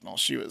hand signal.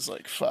 She was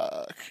like,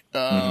 fuck.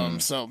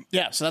 So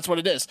that's what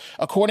it is.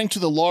 According to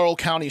the Laurel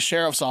County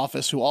Sheriff's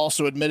Office, who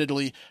also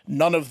admittedly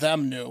none of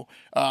them knew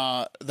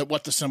that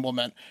what the symbol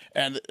meant,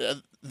 and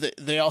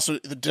they also,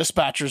 the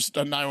dispatchers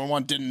at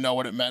 911 didn't know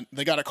what it meant.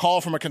 They got a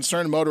call from a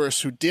concerned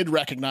motorist who did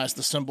recognize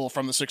the symbol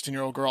from the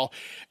 16-year-old girl,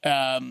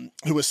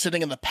 who was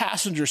sitting in the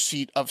passenger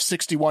seat of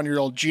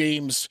 61-year-old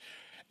James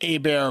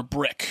Abear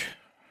Brick.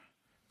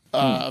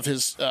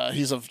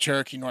 He's of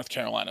Cherokee, North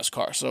Carolina's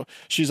car. So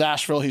she's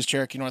Asheville, he's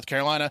Cherokee, North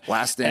Carolina.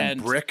 Last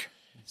name Brick?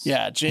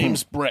 Yeah,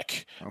 James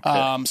Brick.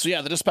 Okay.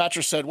 The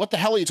dispatcher said, what the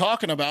hell are you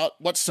talking about?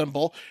 What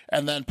symbol?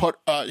 And then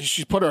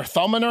she put her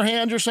thumb in her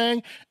hand, you're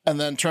saying? And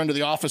then turned to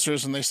the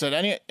officers and they said,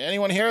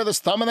 anyone hear this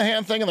thumb in the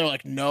hand thing? And they're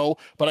like, no.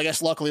 But I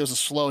guess luckily it was a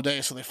slow day,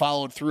 so they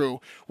followed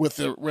through with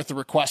the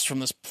request from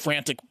this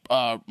frantic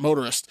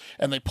motorist.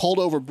 And they pulled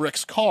over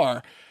Brick's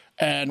car.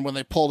 And when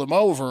they pulled him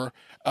over,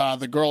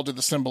 the girl did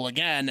the symbol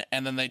again,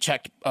 and then they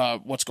checked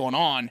what's going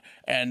on,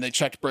 and they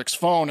checked Brick's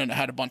phone, and it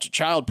had a bunch of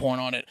child porn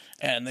on it,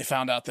 and they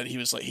found out that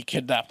he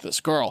kidnapped this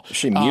girl. Is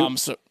she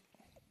mute?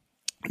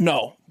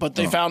 No, but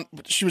they found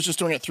she was just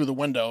doing it through the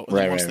window.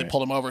 Once they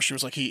pulled him over, she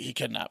was like, he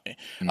kidnapped me.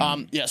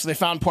 So they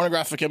found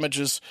pornographic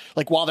images,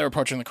 like while they were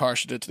approaching the car,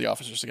 she did to the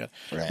officers again.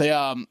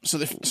 Right.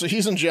 So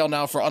he's in jail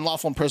now for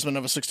unlawful imprisonment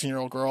of a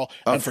 16-year-old girl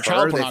and for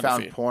child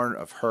pornography. They found porn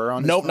of her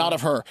on his Nope, phone? not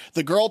of her.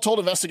 The girl told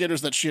investigators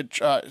that she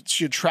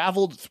had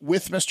traveled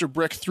with Mr.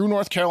 Brick through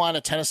North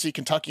Carolina, Tennessee,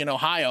 Kentucky, and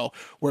Ohio,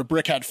 where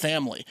Brick had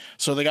family.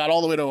 So they got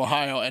all the way to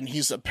Ohio, and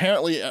he's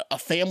apparently a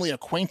family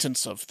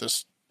acquaintance of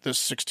this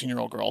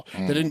 16-year-old girl.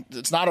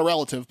 It's not a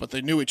relative, but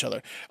they knew each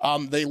other.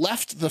 They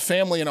left the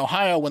family in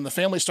Ohio when the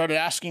family started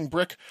asking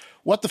Brick,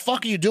 what the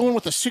fuck are you doing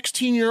with a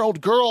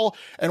 16-year-old girl?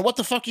 And what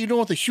the fuck are you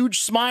doing with a huge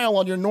smile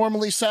on your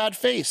normally sad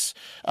face?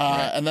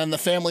 And then the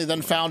family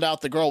found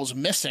out the girl was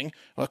missing.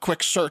 A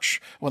quick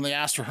search when they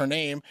asked for her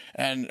name,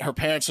 and her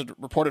parents had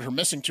reported her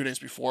missing 2 days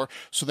before.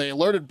 So they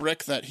alerted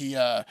Brick that he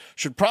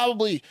should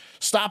probably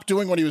stop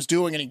doing what he was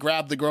doing, and he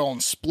grabbed the girl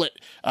and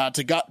split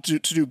to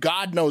do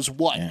God knows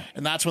what. Yeah.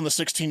 And that's when the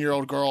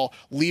 16-year-old girl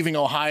leaving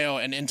Ohio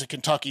and into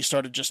Kentucky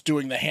started just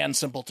doing the hand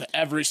symbol to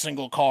every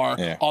single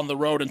car on the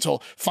road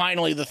until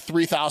finally the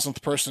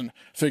 3,000th person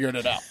figured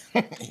it out.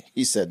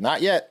 He said,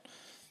 not yet.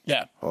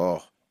 Yeah.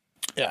 Oh.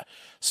 Yeah.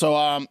 So,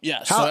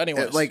 so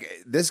anyways.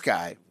 Like, this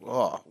guy,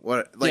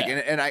 what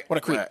a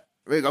creep.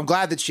 I'm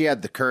glad that she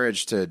had the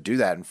courage to do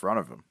that in front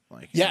of him.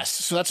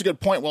 So that's a good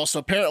point. Well, so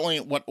apparently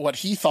what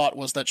he thought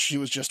was that she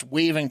was just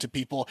waving to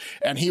people,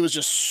 and he was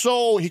just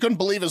he couldn't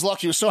believe his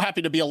luck. He was so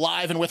happy to be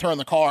alive and with her in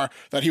the car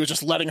that he was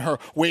just letting her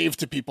wave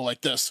to people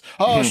like this.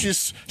 Oh,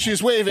 she's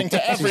waving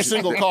to every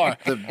single car.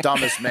 The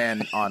dumbest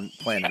man on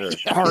planet Earth.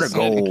 Heart of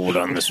gold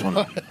on this one.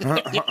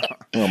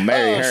 We'll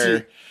marry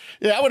her.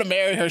 I would have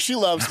married her. She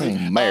loves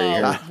me.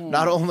 Marry her.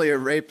 Not only a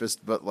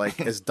rapist, but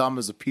as dumb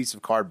as a piece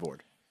of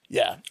cardboard.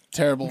 Yeah,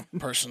 terrible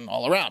person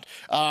all around.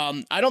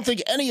 I don't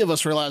think any of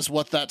us realized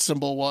what that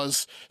symbol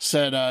was,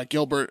 said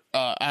Gilbert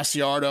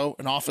Asiardo,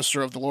 an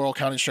officer of the Laurel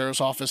County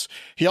Sheriff's Office.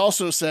 He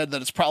also said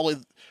that it's probably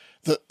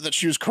that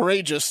she was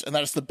courageous, and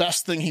that it's the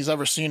best thing he's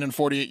ever seen in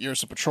 48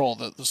 years of patrol,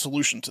 the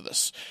solution to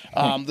this.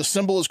 The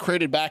symbol was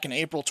created back in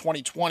April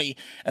 2020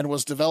 and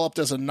was developed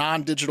as a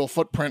non-digital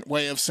footprint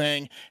way of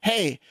saying,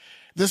 hey,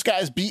 this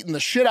guy's beating the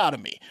shit out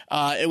of me.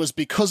 It was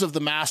because of the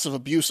massive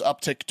abuse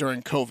uptick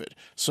during COVID.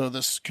 So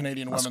this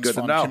Canadian Women's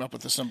Fund came up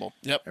with the symbol.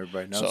 Yep.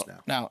 Everybody knows now.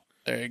 Now,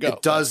 there you go.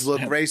 It does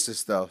look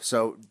racist, though.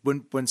 So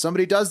when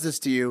somebody does this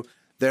to you,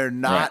 they're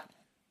not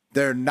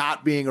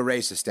being a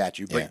racist at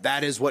you, but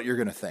that is what you're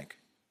going to think.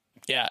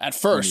 Yeah, at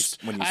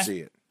first. When you see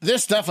it.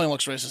 This definitely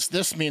looks racist.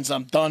 This means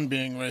I'm done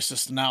being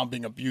racist and now I'm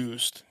being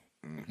abused.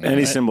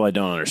 Any symbol I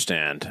don't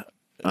understand.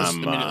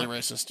 I'm immediately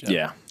racist.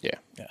 Yeah.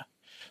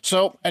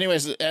 So,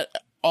 anyways,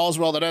 all's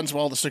well that ends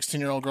well. The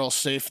 16-year-old girl's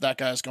safe. That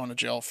guy's going to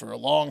jail for a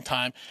long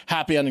time.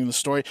 Happy ending the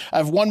story. I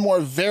have one more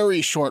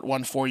very short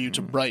one for you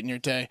to brighten your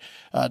day.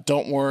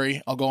 Don't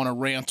worry. I'll go on a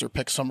rant or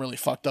pick some really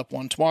fucked up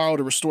one tomorrow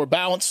to restore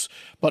balance.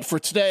 But for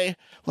today,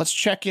 let's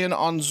check in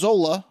on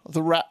Zola,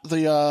 the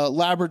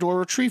Labrador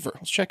Retriever.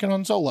 Let's check in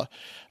on Zola.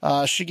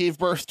 She gave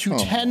birth to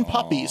 10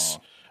 puppies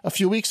a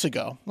few weeks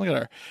ago. Look at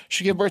her.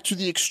 She gave birth to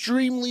the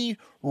extremely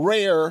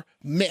rare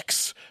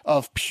mix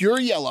of pure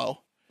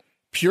yellow,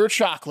 pure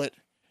chocolate,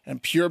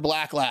 and pure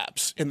black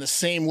labs in the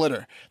same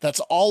litter.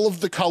 That's all of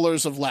the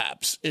colors of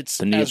labs. It's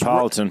the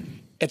Neapolitan.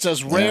 It's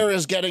as rare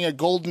as getting a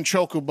golden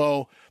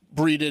chocobo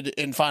breeded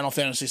in Final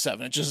Fantasy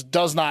VII. It just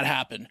does not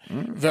happen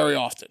very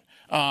often.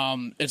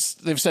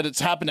 They've said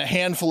it's happened a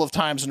handful of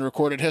times in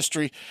recorded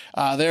history.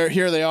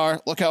 Here they are.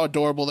 Look how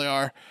adorable they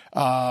are.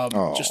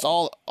 Just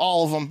all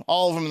of them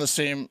in the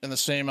same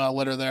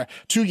litter there.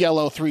 2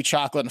 yellow, 3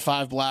 chocolate, and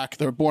 5 black.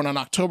 They were born on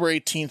October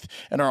 18th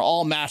and are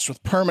all matched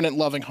with permanent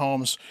loving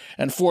homes.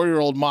 And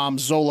 4-year-old mom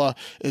Zola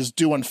is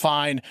doing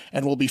fine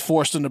and will be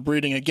forced into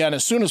breeding again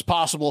as soon as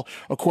possible,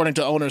 according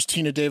to owners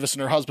Tina Davis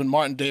and her husband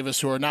Martin Davis,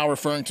 who are now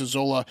referring to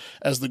Zola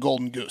as the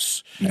golden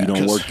goose. You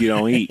don't work, you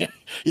don't eat.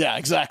 Yeah,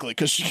 exactly,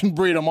 because she can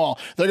breed them all.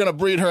 They're going to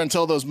breed her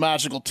until those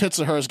magical tits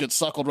of hers get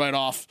suckled right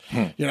off,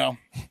 you know.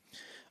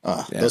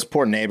 Those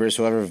poor neighbors,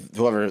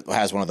 whoever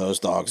has one of those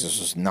dogs, is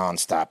just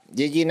nonstop.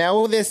 Did you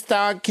know this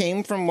dog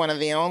came from one of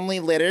the only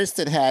litters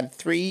that had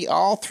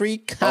all three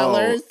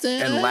colors?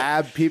 And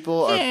lab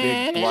people are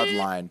big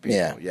bloodline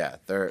people. Yeah,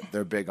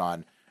 they're big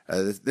on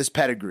this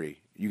pedigree.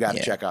 You got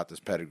to check out this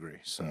pedigree.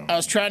 So I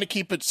was trying to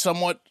keep it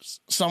somewhat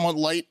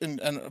light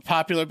and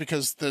popular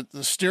because the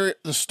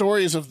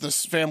stories of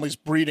this family's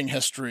breeding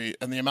history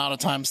and the amount of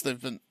times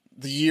the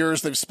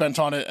years they've spent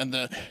on it and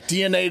the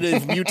DNA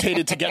they've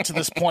mutated to get to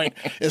this point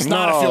is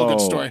not a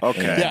feel-good story.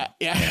 Okay.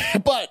 Yeah.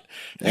 But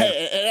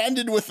hey, it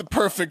ended with the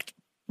perfect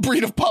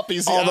breed of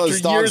puppies all after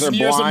those dogs years and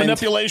years blind. of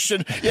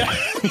manipulation. Yeah.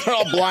 They're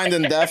all blind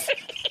and deaf.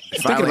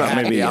 Thinking about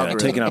maybe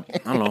taking up,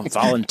 I don't know,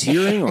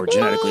 volunteering or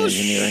genetically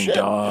engineering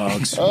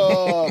dogs.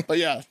 But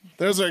yeah,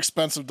 those are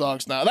expensive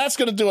dogs now. That's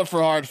going to do it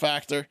for Hard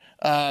Factor.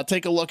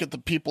 Take a look at the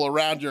people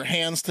around your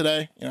hands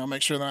today. You know,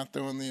 make sure they're not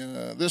doing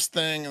this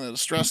thing and the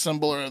stress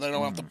symbol, or they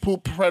don't have to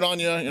poop right on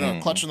you,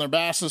 clutching their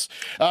basses.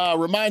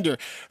 Reminder,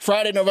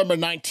 Friday, November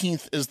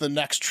 19th is the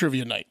next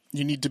trivia night.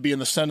 You need to be in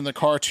the Send in the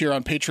Car tier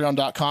on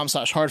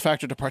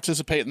patreon.com/hardfactor to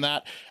participate in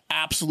that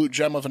absolute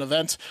gem of an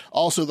event.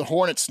 Also, the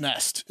Hornet's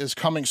Nest is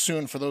coming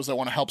soon for those that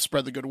want to help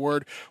spread the good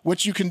word,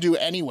 which you can do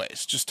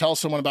anyways. Just tell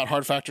someone about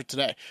Hard Factor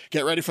today.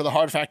 Get ready for the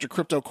Hard Factor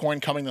crypto coin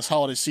coming this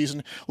holiday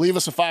season. Leave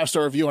us a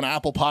 5-star review on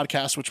Apple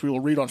Podcasts, which we will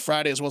read on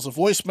Friday, as well as a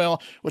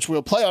voicemail, which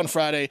we'll play on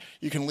Friday.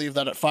 You can leave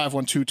that at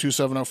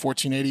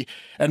 512-270-1480.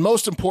 And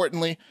most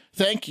importantly,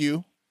 thank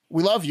you.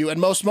 We love you. And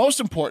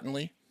most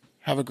importantly,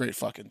 have a great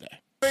fucking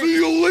day. See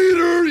you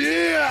later,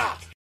 yeah!